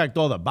boom, you checked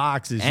all the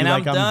boxes. And you're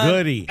like, I'm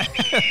goody.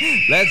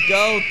 Let's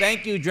go.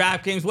 Thank you,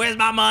 DraftKings. Where's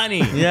my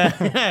money?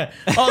 Yeah.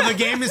 Oh, the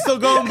game is still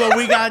going, but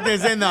we got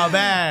this in the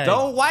bag.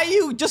 Why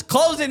you just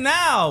close it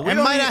now?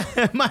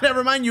 Might I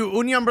remind you,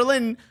 Union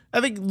Berlin,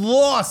 I think,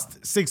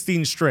 lost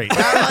 16 straight.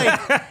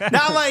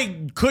 Not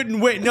like couldn't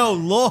win. No,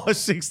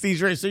 lost 16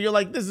 straight. So you're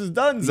like, this is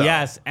done.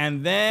 Yes,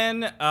 and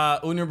then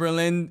Union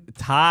Berlin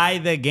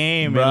tied the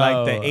game in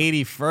the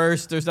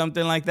 81st or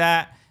something like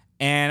that.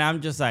 And I'm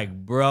just like,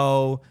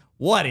 bro,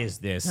 what is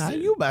this? How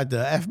you about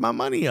to F my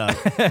money up?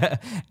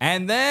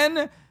 And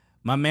then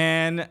my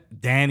man,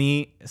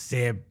 Danny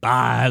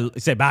Ceballos.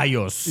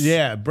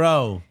 Yeah,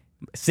 bro.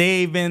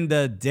 Saving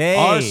the day.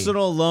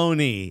 Arsenal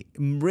loney.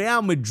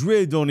 Real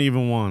Madrid don't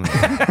even want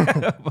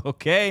him.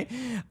 Okay.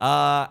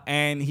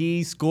 And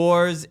he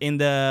scores in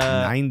the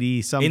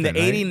 90-something. In the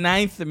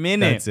 89th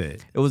minute. That's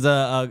it. It was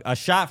a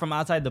shot from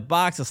outside the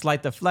box, a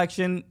slight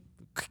deflection.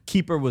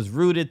 Keeper was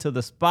rooted to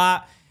the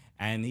spot.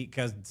 And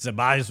because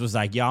Ceballos was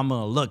like, yo, I'm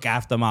going to look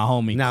after my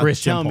homie, now,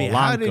 Christian tell me, Polanco.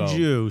 How did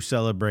you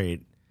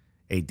celebrate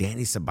a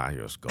Danny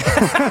Ceballos goal?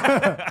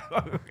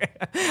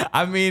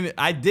 I mean,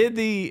 I did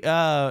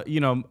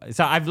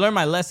so I've learned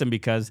my lesson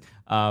because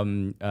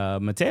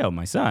Mateo,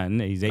 my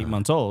son, he's 8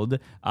 months old.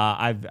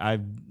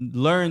 I've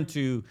learned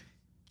to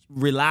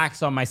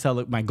relax on my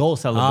goal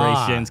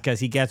celebrations because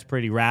he gets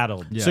pretty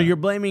rattled. So you're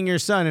blaming your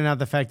son and not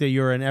the fact that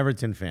you're an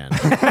Everton fan.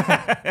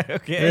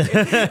 Okay.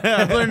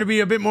 I've learned to be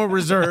a bit more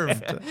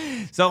reserved.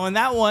 So in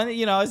that one,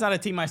 it's not a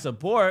team I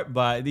support,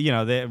 but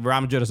Real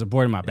Madrid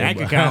supported my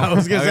bank account. I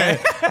was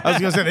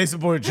gonna say they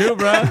support you,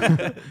 bro.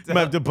 Might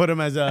have to put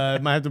him as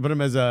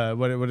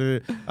what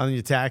is it on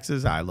your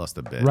taxes? I lost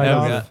a bit.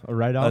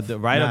 Write-off?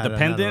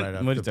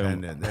 Dependent? What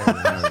dependent.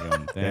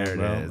 There it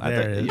is.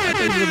 I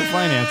thought you were the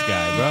finance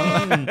guy, bro.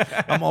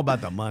 I'm all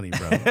about the money,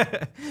 bro.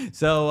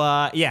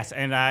 So, yes,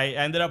 and I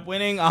ended up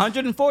winning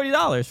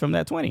 $140 from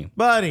that 20.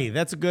 Buddy,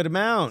 that's a good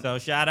amount. So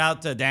shout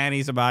out to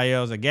Danny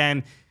Ceballos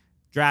again.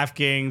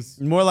 DraftKings.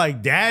 More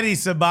like Daddy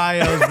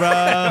Ceballos,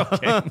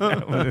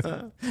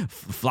 bro.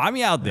 Fly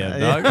me out there,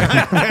 dog.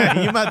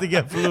 You about to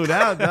get flued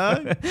out,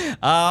 dog.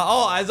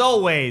 As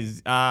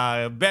always,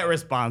 bet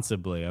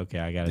responsibly. Okay,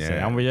 I gotta say,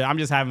 I'm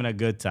just having a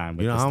good time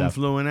with you know this how stuff. I'm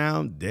fluing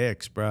out?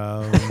 Dicks,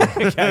 bro.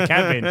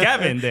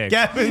 Kevin Dix.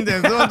 Kevin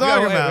Dix. That's what I'm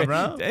talking about,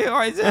 bro. All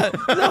right, it's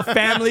a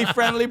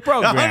family-friendly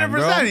program, 100%.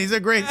 bro. He's a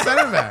great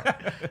center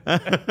back.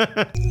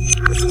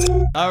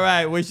 All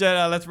right, we should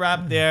let's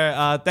wrap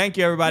there. Thank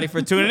you, everybody,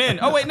 for tuning in.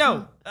 Oh wait,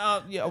 no.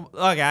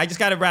 Okay, I just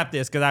got to wrap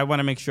this because I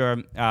want to make sure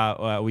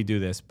we do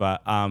this.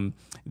 But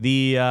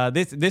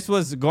this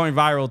was going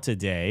viral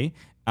today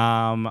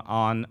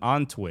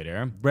on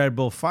Twitter. Red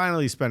Bull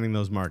finally spending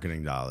those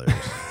marketing dollars.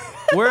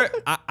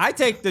 I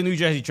take the New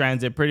Jersey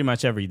Transit pretty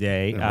much every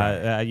day,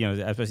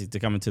 especially to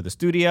come into the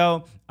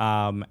studio. So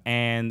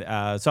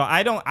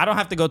I don't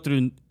have to go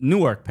through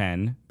Newark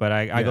Penn, but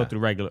I go through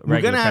regular We're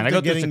gonna Penn. have I go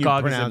to through get you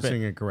Chicago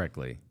pronouncing it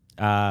correctly.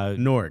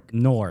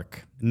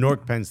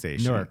 Newark Penn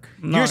Station. Newark.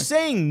 You're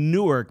saying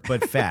Newark,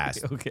 but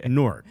fast. Okay.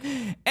 Newark.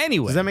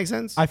 Anyway, does that make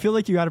sense? I feel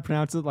like you got to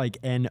pronounce it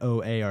like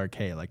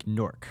Noark, like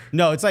Newark.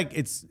 No, it's like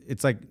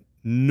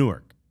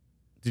Newark.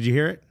 Did you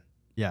hear it?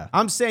 Yeah.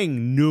 I'm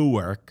saying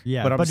Newark,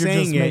 Yeah, but I'm but you're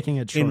saying just making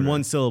it in shorter.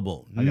 one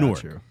syllable. I got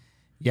Newark. you.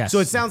 yes. So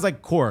it sounds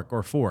like cork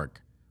or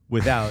fork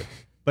without,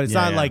 but it's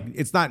not like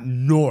it's not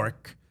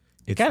Newark.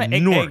 It's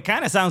Newark. It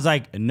kind of sounds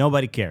like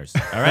nobody cares.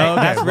 All right,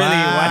 Okay, that's really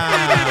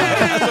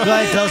wow. Go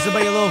ahead, tell us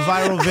about your little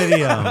viral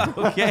video.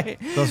 what. Okay.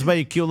 Tell us about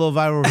your cute little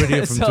viral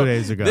video from 2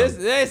 days ago.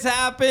 This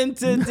happened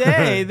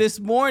today, this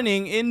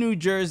morning in New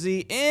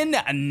Jersey, in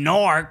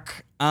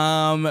Newark,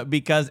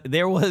 because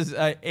there was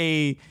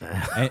an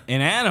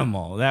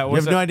animal that you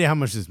was. have no idea how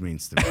much this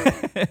means to me.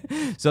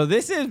 So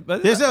this is.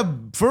 There's a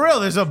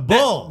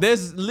bull.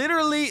 There's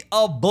literally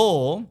a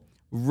bull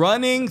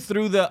running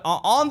through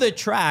on the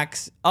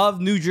tracks of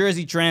New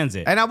Jersey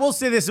Transit. And I will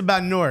say this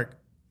about Newark.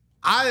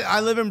 I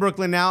live in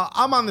Brooklyn now.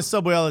 I'm on the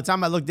subway all the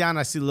time. I look down,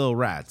 I see little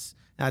rats.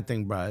 And I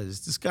think, bro, it's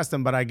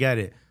disgusting, but I get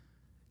it.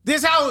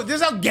 This how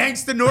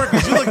gangsta Newark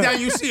is. You look down,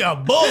 you see a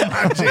bull,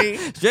 my G.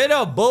 Straight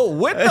up bull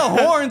with the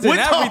horns and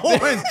everything. With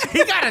the horns.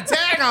 He got a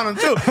tag on him,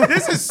 too.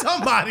 This is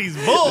somebody's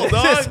bull,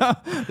 dog.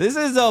 This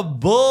is a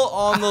bull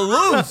on the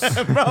loose.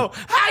 Bro,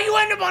 how you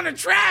end up on the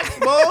tracks,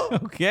 bull?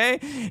 Okay.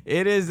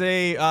 It is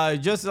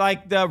just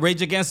like the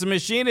Rage Against the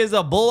Machine is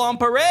a bull on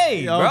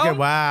parade, bro. Okay,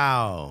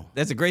 wow.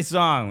 That's a great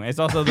song. It's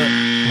also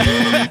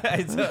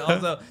that's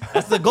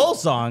the goal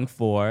song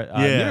for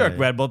New York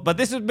Red Bull. But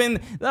this has been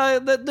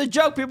the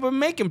joke people are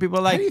making. People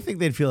are like, how do you think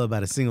they'd feel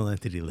about a single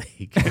entity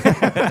league?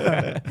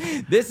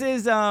 This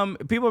is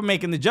people are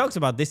making the jokes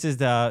about this is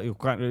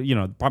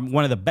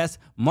one of the best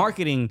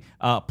marketing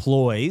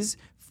ploys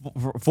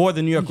for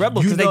the New York Red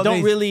Bulls because they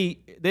don't really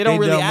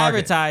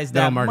advertise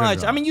that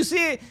much. I mean, you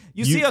see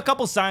a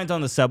couple signs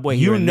on the subway.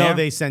 You here and know there.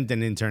 they sent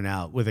an intern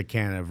out with a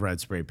can of red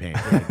spray paint.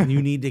 Like,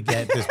 you need to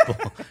get this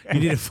bull. You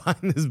need to find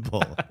this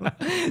bull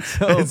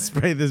and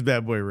spray this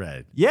bad boy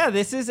red. Yeah,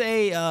 this is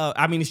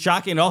it's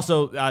shocking.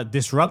 Also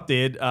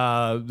disrupted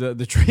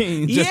the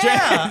trains.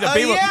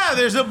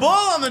 There's a bull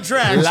on the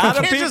tracks. You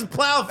can't just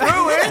plow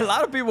through it. A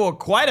lot of people were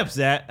quite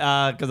upset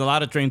because a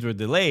lot of trains were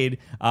delayed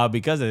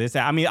because of this.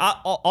 I mean,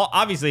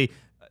 obviously,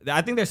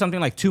 I think there's something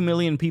like 2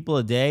 million people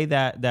a day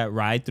that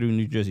ride through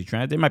New Jersey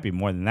Transit. There might be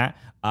more than that.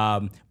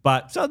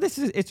 But so this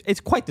is it's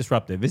quite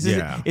disruptive.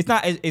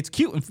 It's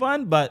cute and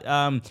fun, but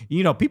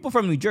people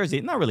from New Jersey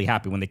are not really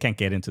happy when they can't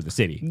get into the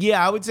city.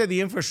 Yeah, I would say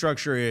the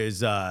infrastructure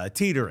is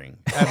teetering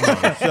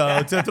at most.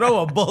 So to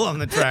throw a bull on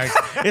the tracks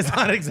is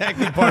not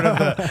exactly part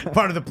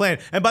of the plan.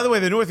 And by the way,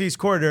 the Northeast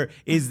Corridor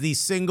is the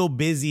single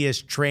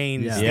busiest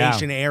train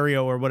station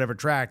area or whatever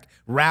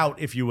route,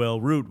 if you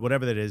will, route,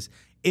 whatever that is,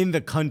 in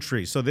the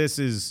country. So this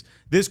hurt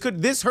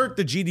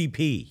the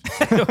GDP.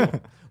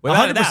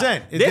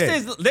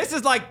 100%. This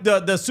is like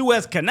the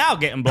Suez Canal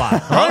getting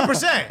blocked.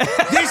 100%.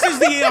 This is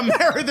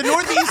the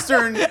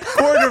northeastern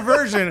corridor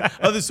version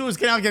of the Suez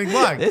Canal getting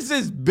blocked. This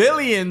is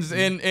billions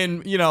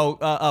in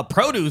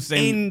produce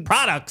and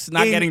products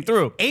not getting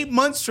through. 8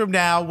 months from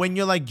now, when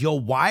you're like, yo,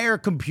 why are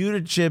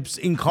computer chips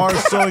in cars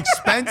so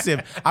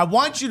expensive? I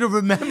want you to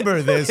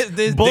remember this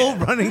bull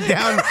running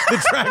down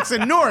the tracks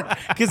in Newark,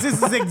 because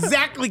this is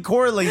exactly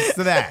correlates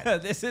to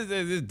that. This is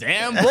this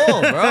damn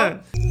bull, bro.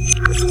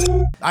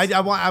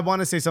 I want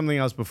to say something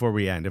else before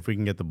we end, if we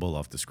can get the bull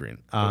off the screen.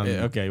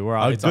 Okay, we're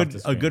all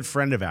a good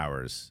friend of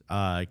ours,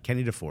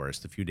 Kenny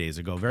DeForest, a few days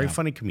ago, very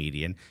funny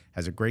comedian,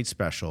 has a great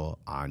special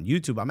on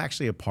YouTube. I'm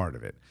actually a part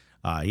of it.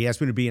 He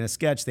asked me to be in a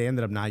sketch. They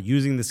ended up not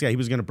using the sketch. He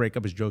was going to break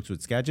up his jokes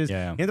with sketches.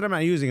 Yeah. He ended up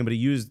not using it, but he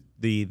used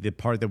the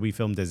part that we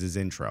filmed as his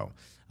intro.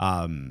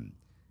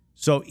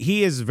 So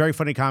he is a very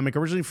funny comic,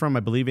 originally from, I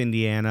believe,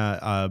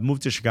 Indiana,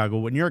 moved to Chicago.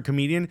 When you're a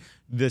comedian,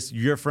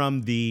 you're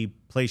from the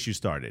place you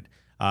started.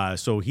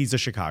 So he's a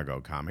Chicago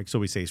comic, so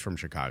we say he's from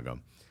Chicago.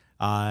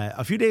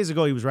 A few days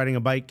ago, he was riding a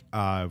bike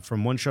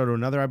from one show to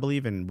another, I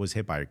believe, and was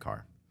hit by a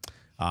car.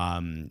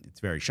 It's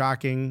very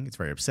shocking. It's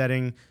very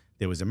upsetting.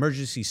 There was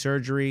emergency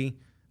surgery.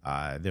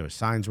 There were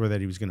signs were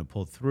that he was going to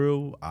pull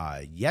through.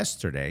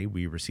 Yesterday,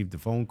 we received a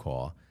phone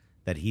call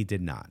that he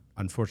did not.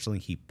 Unfortunately,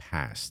 he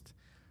passed.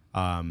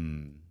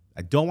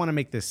 I don't want to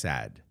make this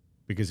sad,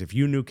 because if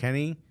you knew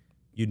Kenny,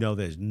 you know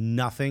there's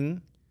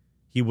nothing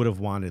he would have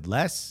wanted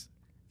less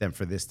than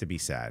for this to be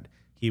sad.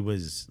 He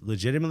was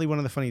legitimately one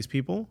of the funniest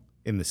people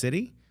in the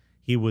city.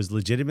 He was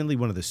legitimately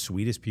one of the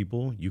sweetest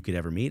people you could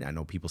ever meet. I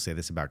know people say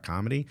this about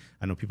comedy.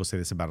 I know people say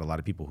this about a lot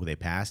of people who they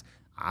pass.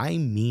 I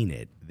mean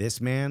it.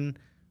 This man,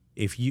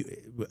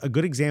 a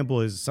good example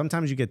is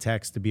sometimes you get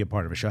texts to be a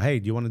part of a show. Hey,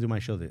 do you want to do my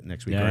show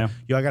next week? Yeah. Or,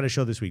 yo, I got a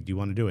show this week. Do you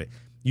want to do it?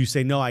 You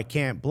say, no, I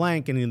can't,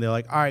 blank. And then they're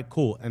like, all right,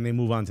 cool. And they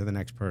move on to the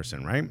next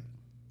person, right?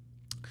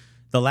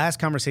 The last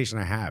conversation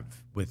I have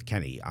with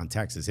Kenny on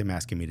text is him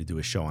asking me to do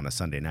a show on a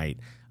Sunday night.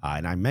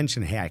 And I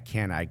mentioned, hey,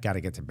 I got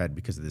to get to bed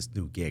because of this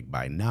new gig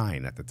by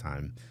 9 at the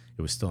time.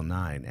 It was still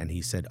 9. And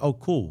he said, oh,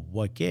 cool.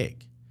 What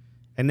gig?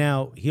 And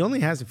now he only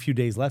has a few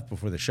days left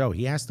before the show.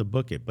 He has to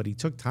book it, but he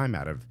took time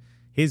out of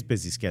his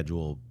busy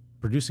schedule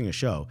producing a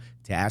show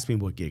to ask me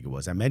what gig it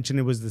was. I mentioned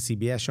it was the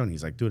CBS show, and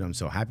he's like, dude, I'm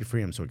so happy for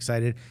you. I'm so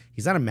excited.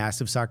 He's not a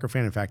massive soccer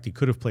fan. In fact, he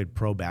could have played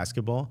pro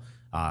basketball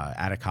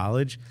out of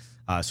college.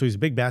 So he's a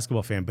big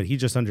basketball fan, but he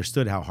just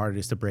understood how hard it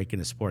is to break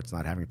into sports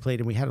not having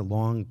played. And we had a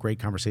long, great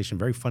conversation,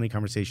 very funny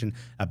conversation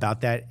about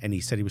that. And he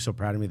said he was so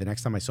proud of me. The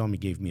next time I saw him, he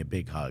gave me a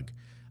big hug.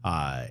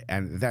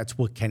 And that's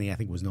what Kenny, I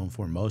think, was known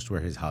for most, were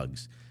his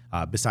hugs.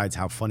 Besides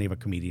how funny of a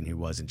comedian he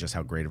was and just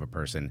how great of a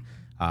person.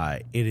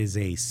 It is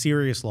a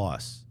serious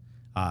loss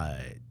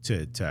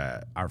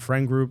to our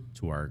friend group,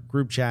 to our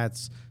group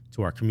chats,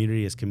 to our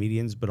community as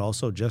comedians, but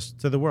also just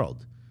to the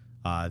world,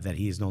 that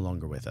he is no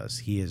longer with us.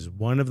 He is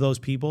one of those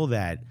people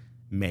that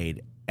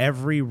made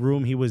every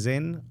room he was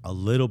in a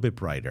little bit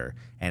brighter.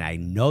 And I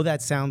know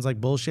that sounds like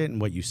bullshit and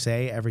what you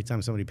say every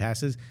time somebody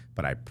passes,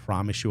 but I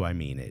promise you I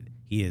mean it.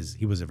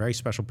 He was a very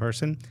special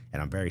person,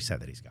 and I'm very sad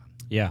that he's gone.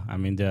 Yeah, I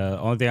mean, the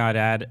only thing I'd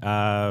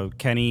add,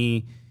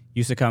 Kenny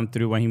used to come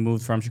through when he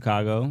moved from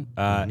Chicago.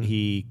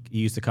 He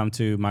used to come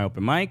to my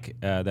open mic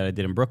that I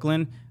did in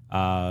Brooklyn.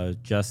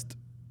 Just,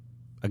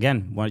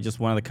 again, one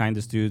of the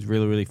kindest dudes,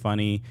 really, really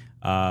funny.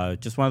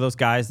 Just one of those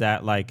guys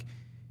that, like,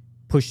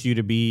 pushed you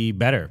to be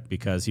better,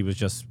 because he was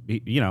just,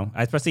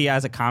 especially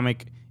as a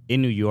comic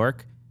in New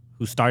York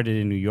who started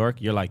in New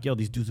York, you're like, yo,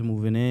 these dudes are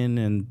moving in,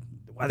 and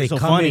why are they so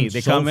funny?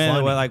 They come in,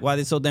 and we're like, why are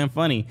they so damn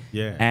funny?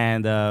 Yeah.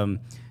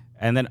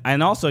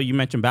 And also you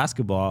mentioned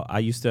basketball.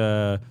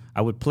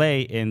 I would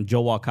play in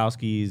Joe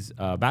Walkowski's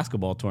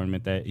basketball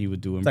tournament that he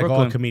would do in Brooklyn.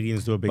 Like all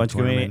comedians do a big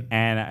tournament.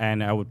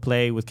 And I would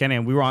play with Kenny,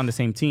 and we were on the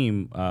same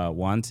team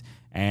once.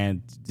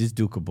 And this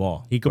dude could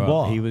ball. He could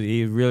ball. He was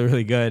really,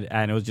 really good,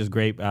 and it was just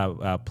great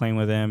playing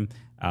with him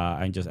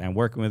and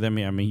working with him.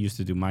 I mean, he used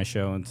to do my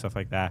show and stuff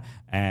like that.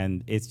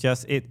 And it's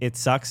just it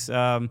sucks.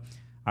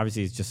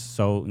 Obviously, it's just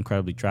so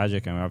incredibly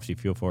tragic, and I obviously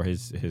feel for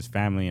his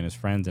family and his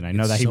friends. And I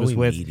know that he was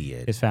with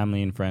his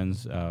family and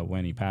friends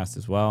when he passed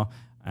as well.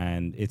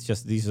 And it's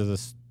just these are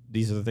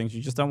the things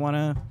you just don't want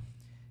to.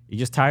 You're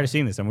just tired of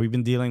seeing this, and we've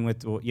been dealing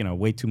with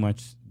way too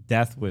much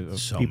death with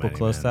people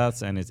close to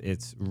us, and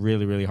it's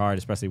really, really hard,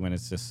 especially when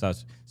it's just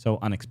so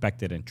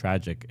unexpected and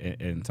tragic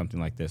in something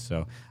like this.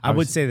 So I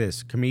would say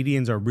this: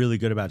 comedians are really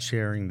good about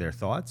sharing their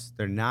thoughts.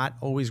 They're not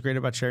always great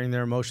about sharing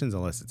their emotions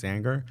unless it's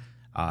anger.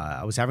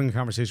 I was having a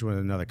conversation with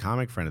another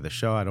comic friend of the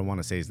show. I don't want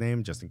to say his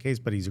name just in case,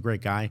 but he's a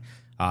great guy.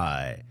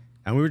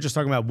 And we were just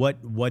talking about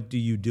what do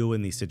you do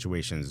in these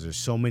situations? There's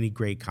so many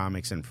great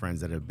comics and friends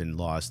that have been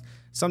lost.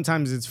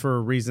 Sometimes it's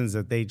for reasons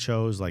that they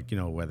chose, like,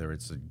 whether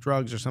it's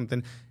drugs or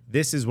something.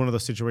 This is one of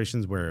those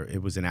situations where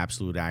it was an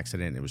absolute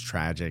accident. It was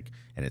tragic,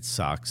 and it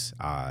sucks.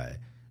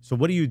 So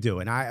what do you do?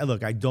 And I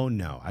don't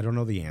know. I don't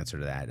know the answer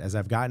to that. As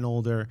I've gotten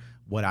older,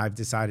 what I've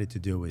decided to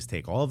do is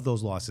take all of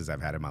those losses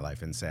I've had in my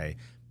life and say,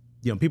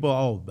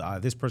 people,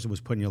 this person was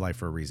put in your life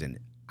for a reason.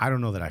 I don't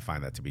know that I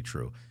find that to be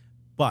true.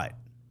 But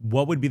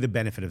what would be the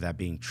benefit of that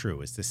being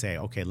true is to say,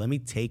 okay, let me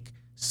take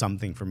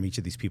something from each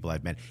of these people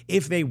I've met.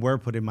 If they were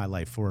put in my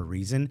life for a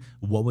reason,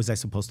 what was I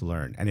supposed to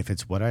learn? And if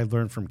it's what I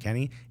learned from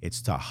Kenny,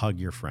 it's to hug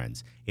your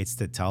friends. It's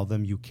to tell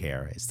them you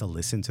care. It's to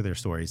listen to their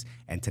stories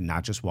and to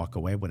not just walk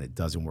away when it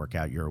doesn't work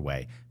out your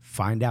way.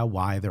 Find out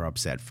why they're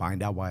upset.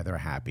 Find out why they're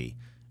happy.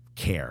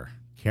 Care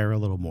a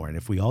little more. And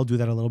if we all do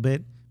that a little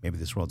bit, maybe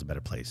this world's a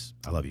better place.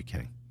 I love you,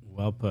 Kenny.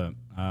 Well put.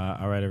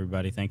 All right,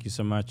 everybody. Thank you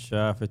so much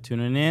for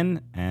tuning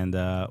in, and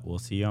we'll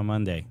see you on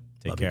Monday.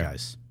 Take care,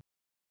 guys.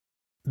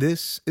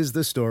 This is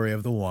the story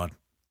of the one.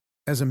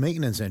 As a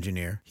maintenance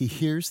engineer, he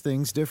hears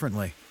things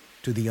differently.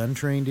 To the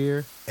untrained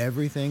ear,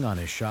 everything on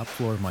his shop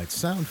floor might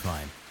sound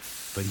fine,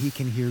 but he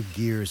can hear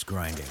gears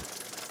grinding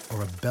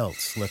or a belt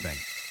slipping.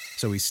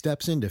 So he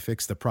steps in to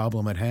fix the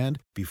problem at hand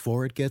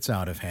before it gets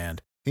out of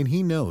hand. And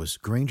he knows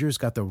Grainger's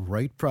got the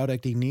right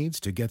product he needs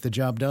to get the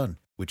job done,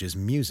 which is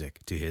music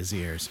to his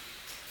ears.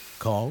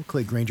 Call,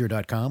 click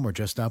Grainger.com, or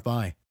just stop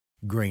by.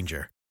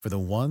 Grainger, for the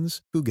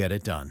ones who get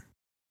it done.